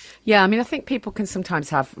 Yeah, I mean, I think people can sometimes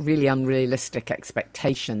have really unrealistic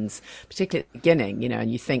expectations, particularly at the beginning, you know,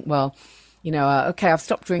 and you think, well, you know, okay, I've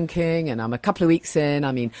stopped drinking and I'm a couple of weeks in.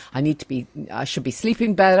 I mean, I should be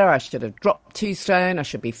sleeping better. I should have dropped 2 stone. I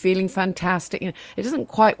should be feeling fantastic. You know, it doesn't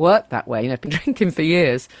quite work that way. You know, I've been drinking for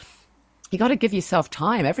years. You got to give yourself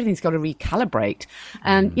time. Everything's got to recalibrate.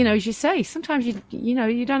 And, you know, as you say, sometimes you know,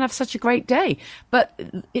 you don't have such a great day, but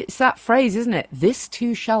it's that phrase, isn't it? This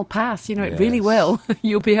too shall pass. You know, it really will.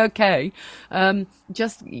 You'll be okay.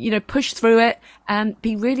 Just, you know, push through it and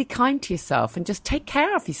be really kind to yourself and just take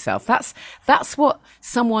care of yourself. That's what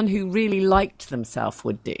someone who really liked themselves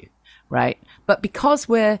would do. Right. But because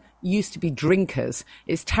we're used to be drinkers,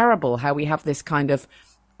 it's terrible how we have this kind of,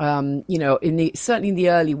 you know, certainly in the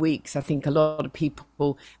early weeks, I think a lot of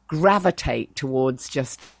people gravitate towards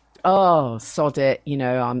just, oh, sod it, you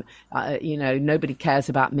know, you know, nobody cares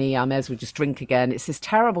about me. I may as well just drink again. It's this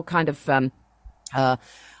terrible kind of, I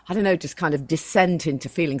don't know, just kind of descent into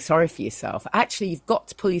feeling sorry for yourself. Actually, you've got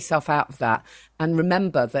to pull yourself out of that and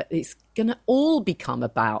remember that it's going to all become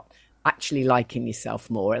about actually liking yourself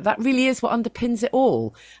more. That really is what underpins it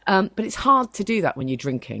all. But it's hard to do that when you're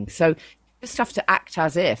drinking. So just have to act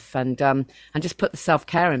as if and just put the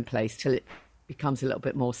self-care in place till it becomes a little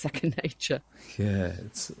bit more second nature. Yeah,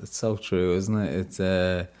 it's so true, isn't it?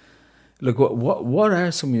 It's look, what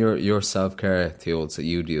are some of your self-care tools that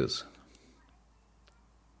you'd use?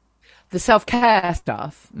 The self-care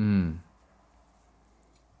stuff.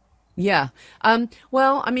 Yeah.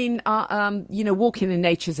 Well, I mean, you know, walking in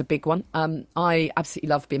nature is a big one. I absolutely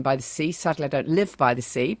love being by the sea. Sadly, I don't live by the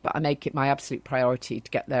sea, but I make it my absolute priority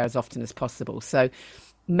to get there as often as possible. So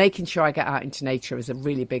making sure I get out into nature is a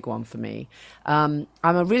really big one for me. I'm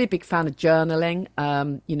a really big fan of journaling,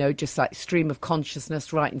 you know, just like stream of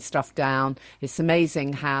consciousness, writing stuff down. It's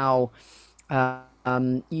amazing how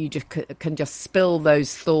you just can just spill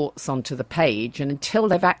those thoughts onto the page, and until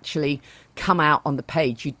they've actually come out on the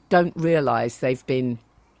page, you don't realise they've been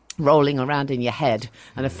rolling around in your head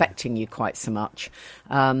and affecting you quite so much.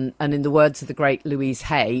 And in the words of the great Louise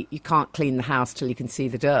Hay, you can't clean the house till you can see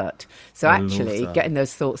the dirt. So actually getting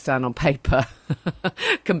those thoughts down on paper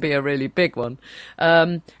can be a really big one.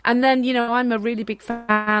 And then, you know, I'm a really big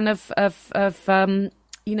fan of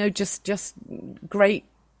you know, just great,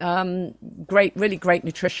 really great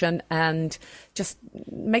nutrition, and just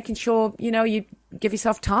making sure, you know, you give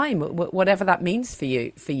yourself time, whatever that means for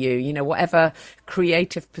you, you know, whatever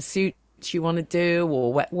creative pursuits you want to do,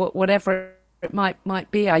 or whatever it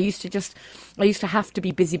might be. I used to have to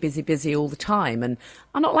be busy all the time, and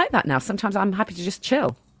I'm not like that now. Sometimes I'm happy to just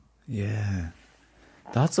chill. Yeah.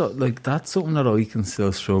 That's something that I can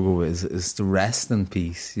still struggle with is the resting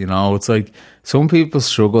piece. You know, it's like some people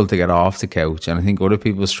struggle to get off the couch, and I think other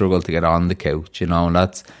people struggle to get on the couch. You know, and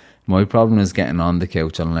that's my problem, is getting on the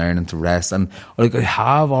couch and learning to rest. And like, I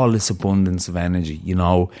have all this abundance of energy, you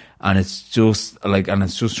know, and it's just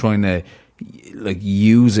trying to like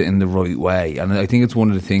use it in the right way. And I think it's one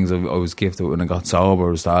of the things I was gifted when I got sober,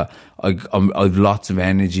 was that I've lots of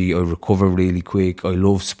energy. I recover really quick. I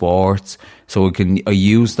love sports, so I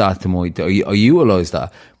use that I utilize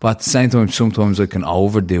that. But at the same time, sometimes I can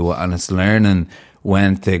overdo it, and it's learning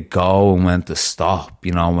when to go and when to stop,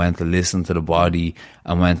 you know, when to listen to the body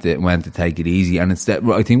and when to take it easy. And it's that,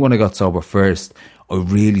 I think when I got sober first, I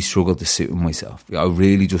really struggled to sit with myself. I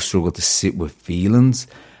really just struggled to sit with feelings.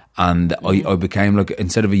 And I became like,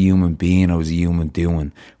 instead of a human being, I was a human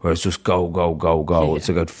doing, where it's just go. Yeah. It's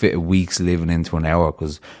like I'd fit a week's living into an hour,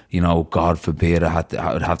 because, you know, God forbid I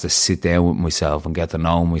would have to sit down with myself and get to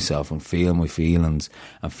know myself and feel my feelings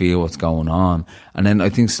and feel what's going on. And then I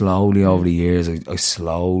think slowly over the years, I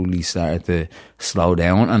slowly started to slow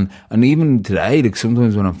down. And even today, like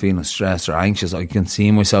sometimes when I'm feeling stressed or anxious, I can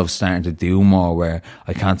see myself starting to do more, where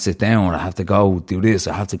I can't sit down. I have to go do this.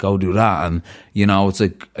 I have to go do that. And, you know, it's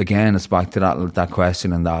like, again, it's back to that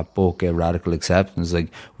question in that book, Radical Acceptance.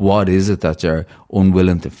 Like, what is it that you're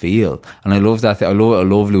unwilling to feel? And I love that. I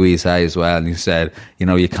love Louise Hay as well. And you said, you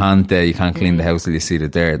know, you can't clean the house till you see the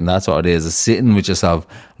dirt. And that's what it is. It's sitting with yourself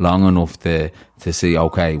long enough to see,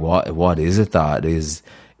 okay, what is it that is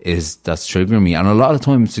that's triggering me? And a lot of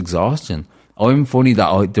times it's exhaustion. I'm funny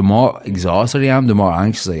that the more exhausted I am, the more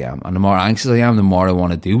anxious I am. And the more anxious I am, the more I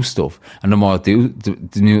want to do stuff. And the more I do,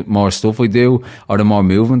 the more stuff I do, or the more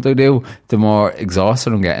movement I do, the more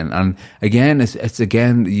exhausted I'm getting. And again, it's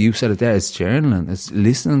again, you said it there, it's journaling. It's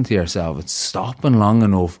listening to yourself. It's stopping long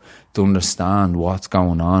enough to understand what's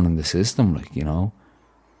going on in the system, like, you know.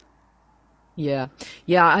 Yeah.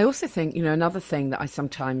 Yeah. I also think, another thing that I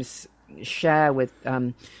sometimes share with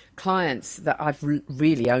clients that I've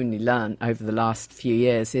really only learned over the last few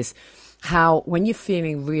years is how when you're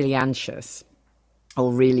feeling really anxious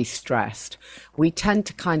or really stressed, we tend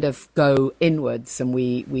to kind of go inwards, and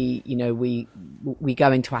we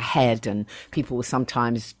go into our head, and people will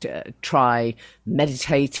sometimes try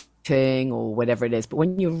meditating or whatever it is. But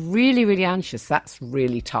when you're really, really anxious, that's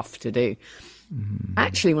really tough to do. Mm-hmm.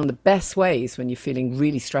 Actually, one of the best ways when you're feeling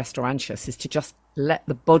really stressed or anxious is to just let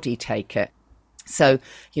the body take it. So,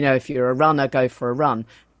 if you're a runner, go for a run.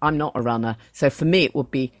 I'm not a runner. So for me, it would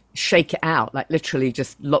be shake it out, like literally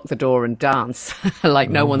just lock the door and dance like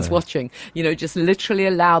no one's watching. Just literally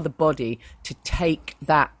allow the body to take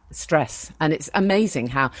that stress. And it's amazing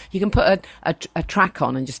how you can put a track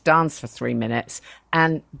on and just dance for 3 minutes,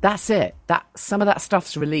 and that's it. That some of that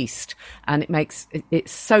stuff's released, and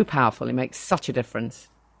it's so powerful. It makes such a difference.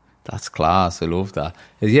 That's class. I love that.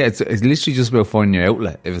 Yeah, it's literally just about finding your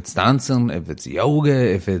outlet. If it's dancing, if it's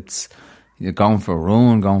yoga, if it's going for a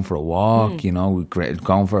run, going for a walk,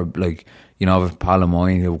 going for, like, a pal of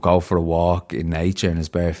mine who'll go for a walk in nature in his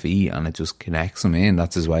bare feet, and it just connects him in.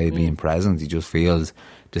 That's his way of being present. He just feels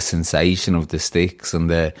the sensation of the sticks and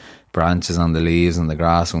the branches and the leaves and the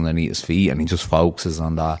grass underneath his feet, and he just focuses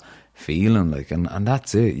on that feeling, like, and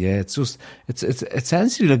that's it. Yeah, it's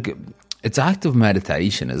essentially like, it's active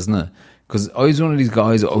meditation, isn't it? Because I was one of these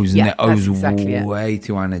guys, I was exactly way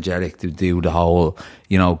too energetic to do the whole,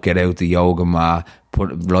 get out the yoga mat,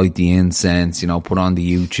 light the incense, put on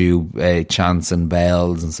the YouTube chants and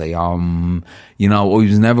bells and say, I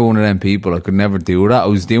was never one of them people. I could never do that. I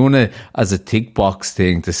was doing it as a tick box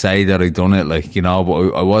thing to say that I'd done it, like,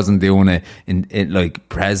 but I wasn't doing it in like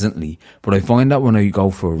presently. But I find that when I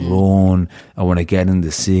go for a run, or when I get in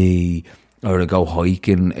the sea, or to go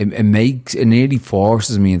hiking, it nearly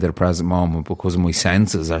forces me into the present moment, because my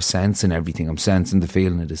senses are sensing everything. I'm sensing the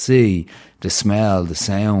feeling of the sea, the smell, the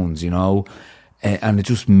sounds, and it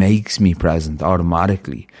just makes me present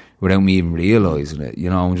automatically without me even realising it.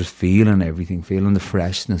 I'm just feeling everything, feeling the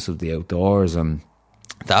freshness of the outdoors, and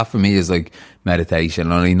that for me is like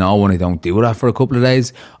meditation. And I know when I don't do that for a couple of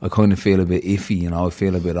days, I kind of feel a bit iffy, I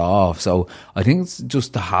feel a bit off. So I think it's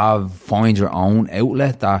just to find your own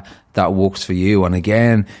outlet that works for you. And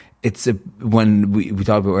again, when we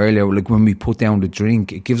talked about earlier, like when we put down the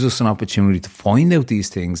drink, it gives us an opportunity to find out these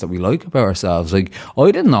things that we like about ourselves. Like,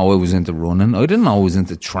 I didn't know I was into running. I didn't know I was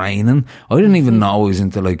into training. I didn't even know I was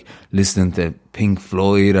into, like, listening to Pink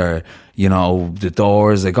Floyd or, The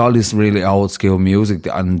Doors, like all this really old school music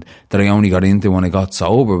that I only got into when I got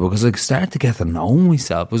sober, because I started to get to know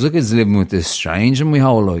myself. It was like I was living with this stranger my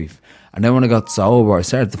whole life. And then when I got sober, I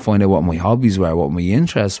started to find out what my hobbies were, what my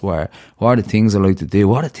interests were, what are the things I like to do,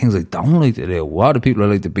 what are the things I don't like to do, what are the people I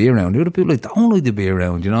like to be around, who are the people I don't like to be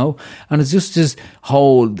around, And it's just this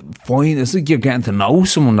whole point. It's like you're getting to know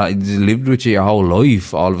someone that lived with you your whole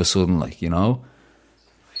life all of a sudden, like,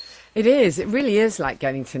 It is. It really is like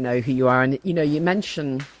getting to know who you are. And, you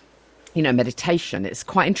mentioned, meditation. It's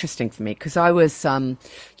quite interesting for me because I was,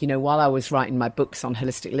 while I was writing my books on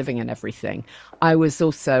holistic living and everything, I was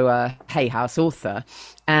also a Hay House author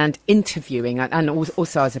and interviewing, and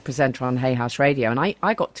also as a presenter on Hay House Radio. And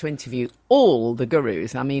I got to interview all the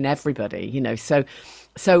gurus. I mean, everybody,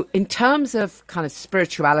 So in terms of kind of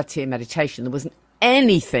spirituality and meditation, there wasn't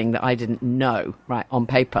anything that I didn't know, right, on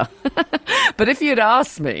paper. But if you'd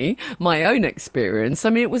asked me my own experience, I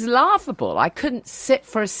mean, it was laughable. I couldn't sit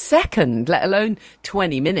for a second, let alone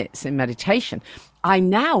 20 minutes in meditation. I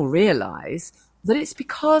now realize that it's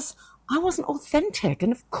because I wasn't authentic.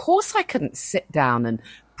 And of course I couldn't sit down and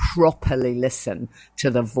properly listen to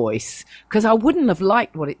the voice because I wouldn't have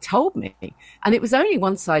liked what it told me. And it was only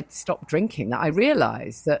once I'd stopped drinking that I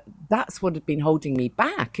realized that that's what had been holding me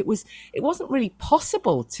back. It wasn't really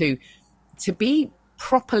possible to be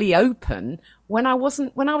properly open when I was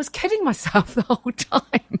kidding myself the whole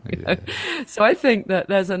time. So I think that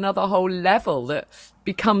there's another whole level that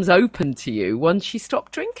becomes open to you once you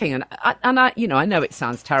stop drinking. And I know it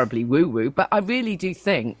sounds terribly woo-woo, but I really do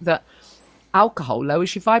think that alcohol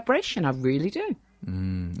lowers your vibration. I really do.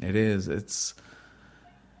 It is. It's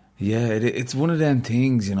one of them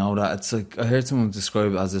things, that it's like, I heard someone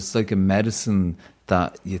describe it as it's like a medicine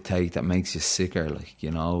that you take that makes you sicker, like,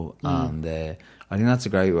 you know. And I think that's a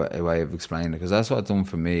great way of explaining it, because that's what it done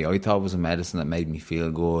for me. I thought it was a medicine that made me feel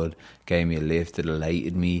good, gave me a lift, it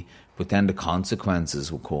elated me, but then the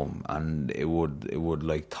consequences would come, and it would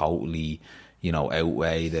like totally, you know,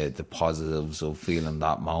 outweigh the positives of feeling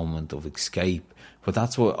that moment of escape. But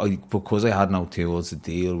that's because I had no tools to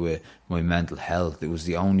deal with my mental health, it was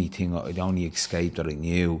the only escape that I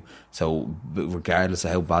knew. So regardless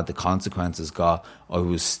of how bad the consequences got, I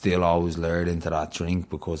was still always lured into that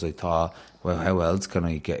drink, because I thought, well, how else can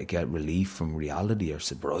I get relief from reality or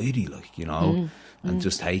sobriety, like, you know? And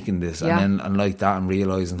just taking this, and like that, and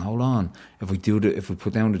realising, hold on, if we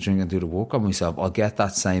put down the drink and do the work on myself, I'll get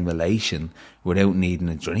that same elation without needing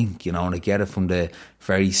a drink, you know. And I get it from the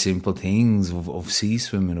very simple things of sea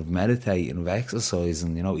swimming, of meditating, of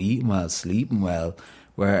exercising, you know, eating well, sleeping well.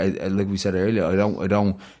 Where, like we said earlier, I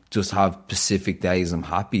don't just have specific days I'm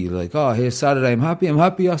happy. Like, oh, here's Saturday, I'm happy.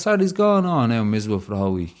 Oh, Saturday's gone. Oh, now I'm miserable for the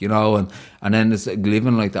whole week, you know. And then it's like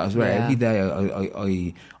living like that. I swear, every day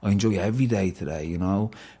I enjoy every day today, you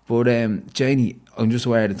know. But Janey, I'm just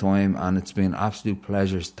aware of the time, and it's been an absolute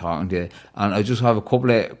pleasure talking to you. And I just have a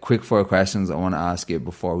couple of quick fire questions I want to ask you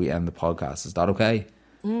before we end the podcast. Is that okay?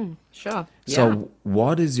 Sure. So,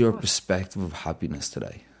 what is your perspective of happiness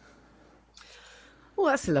today? Well,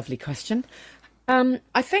 that's a lovely question.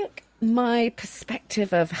 I think my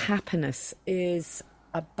perspective of happiness is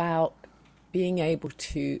about being able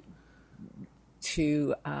to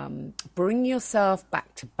bring yourself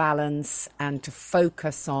back to balance and to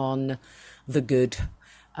focus on the good.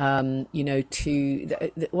 You know,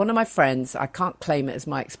 one of my friends, I can't claim it as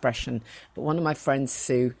my expression, but one of my friends,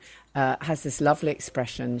 Sue, has this lovely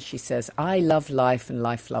expression. She says, I love life and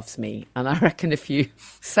life loves me. And I reckon if you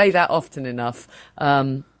say that often enough,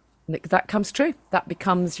 that comes true. That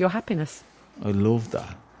becomes your happiness. I love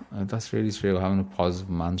that. That's really true, having a positive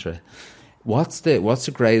mantra. What's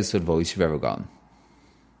the greatest advice you've ever gotten?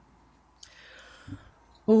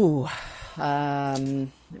 Let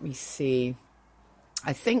me see.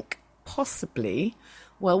 I think possibly,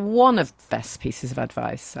 one of the best pieces of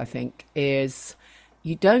advice, I think, is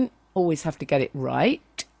you don't always have to get it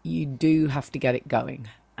right. You do have to get it going.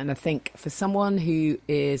 And I think for someone who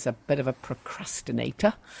is a bit of a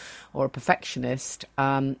procrastinator or a perfectionist,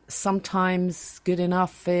 sometimes good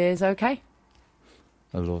enough is okay.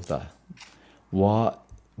 I love that. What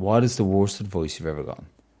is the worst advice you've ever gotten?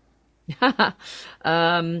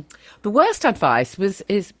 The worst advice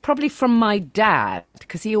is probably from my dad,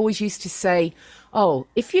 because he always used to say, oh,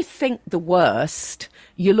 if you think the worst,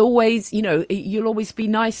 you'll always be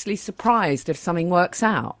nicely surprised if something works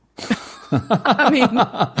out. I mean,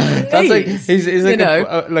 that's like he's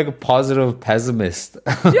like a positive pessimist.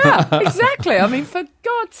 Yeah, exactly. I mean, for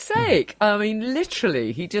God's sake. I mean,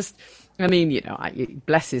 literally, he just. I mean, you know,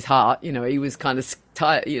 bless his heart. You know, he was kind of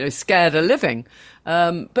tired, you know, scared of living.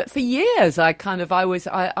 But for years, I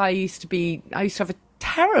used to have a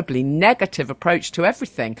terribly negative approach to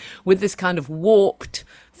everything, with this kind of warped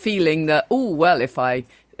feeling that,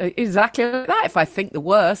 exactly like that. If I think the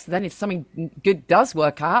worst, then if something good does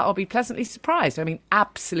work out, I'll be pleasantly surprised. I mean,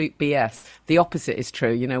 absolute BS. The opposite is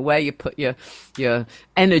true. You know, where you put your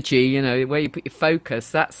energy, you know, where you put your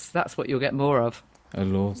focus, that's what you'll get more of. I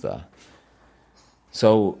love that.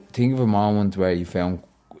 So think of a moment where you felt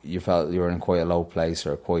you were in quite a low place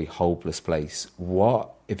or a quite hopeless place.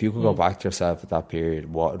 What, if you could go back to yourself at that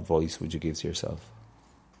period, what advice would you give to yourself?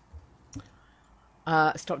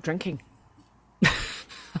 Stop drinking.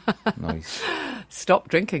 Nice. Stop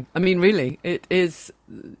drinking. I mean, really, it's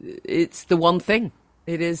the one thing.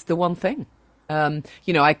 It is the one thing.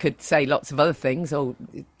 You know, I could say lots of other things. Oh,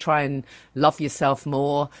 try and love yourself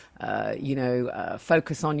more.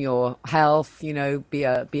 Focus on your health. You know, be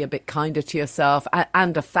a bit kinder to yourself,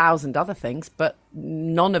 and 1,000 other things. But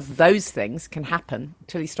none of those things can happen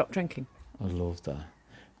until you stop drinking. I love that.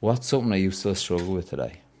 What's something that you still struggle with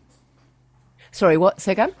today? Sorry, what?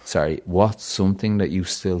 Say again? Sorry, what's something that you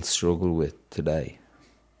still struggle with today?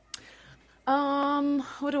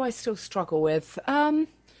 What do I still struggle with?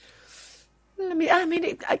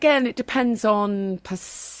 It depends on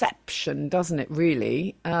perception, doesn't it,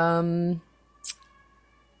 really? What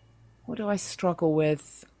do I struggle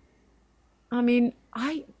with? I mean,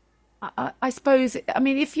 I suppose, I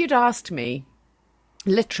mean, if you'd asked me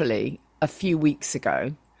literally a few weeks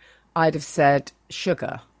ago, I'd have said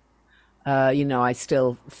sugar. I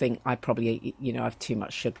still think I probably, have too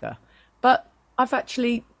much sugar. But I've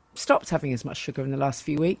actually stopped having as much sugar in the last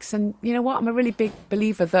few weeks. And you know what? I'm a really big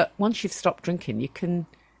believer that once you've stopped drinking, you can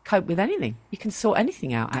cope with anything. You can sort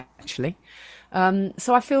anything out, actually.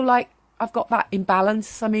 So I feel like I've got that in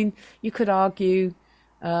balance. I mean, you could argue,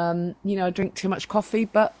 I drink too much coffee,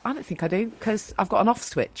 but I don't think I do because I've got an off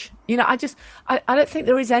switch. I don't think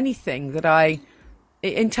there is anything that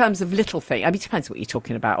in terms of little things. I mean, it depends what you're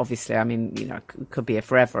talking about, obviously. I mean, it could be a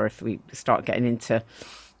forever if we start getting into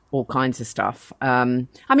all kinds of stuff.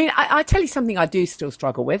 I tell you something I do still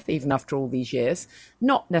struggle with, even after all these years,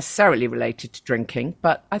 not necessarily related to drinking,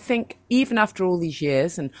 but I think even after all these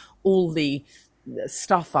years and all the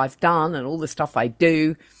stuff I've done and all the stuff I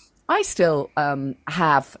do, I still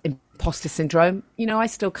have imposter syndrome. I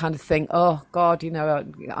still kind of think, oh God,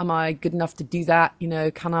 am I good enough to do that?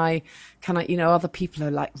 Can I, other people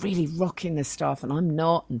are like really rocking this stuff and I'm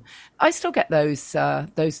not. And I still get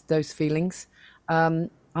those feelings.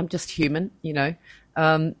 I'm just human,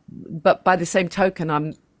 but by the same token,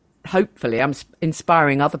 I'm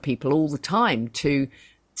inspiring other people all the time to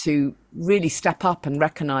really step up and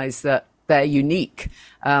recognize that they're unique.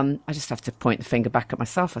 I just have to point the finger back at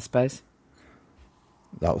myself, I suppose.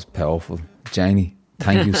 That was powerful. Janey,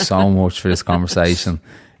 thank you so much for this conversation.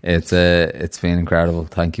 It's been incredible.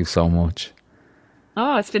 Thank you so much.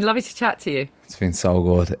 Oh, it's been lovely to chat to you. It's been so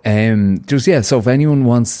good. So if anyone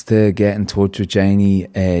wants to get in touch with Janey,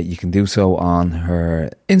 you can do so on her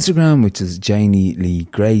Instagram, which is Janey Lee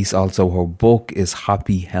Grace. Also, her book is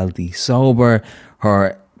Happy, Healthy, Sober.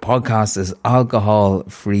 Her podcast is Alcohol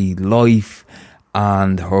Free Life.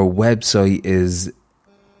 And her website is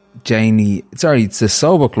it's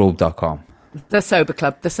thesoberclub.com.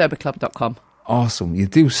 Thesoberclub.com. Awesome. You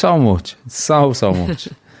do so much. So much.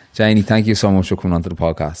 Janey, thank you so much for coming onto the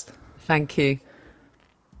podcast. Thank you.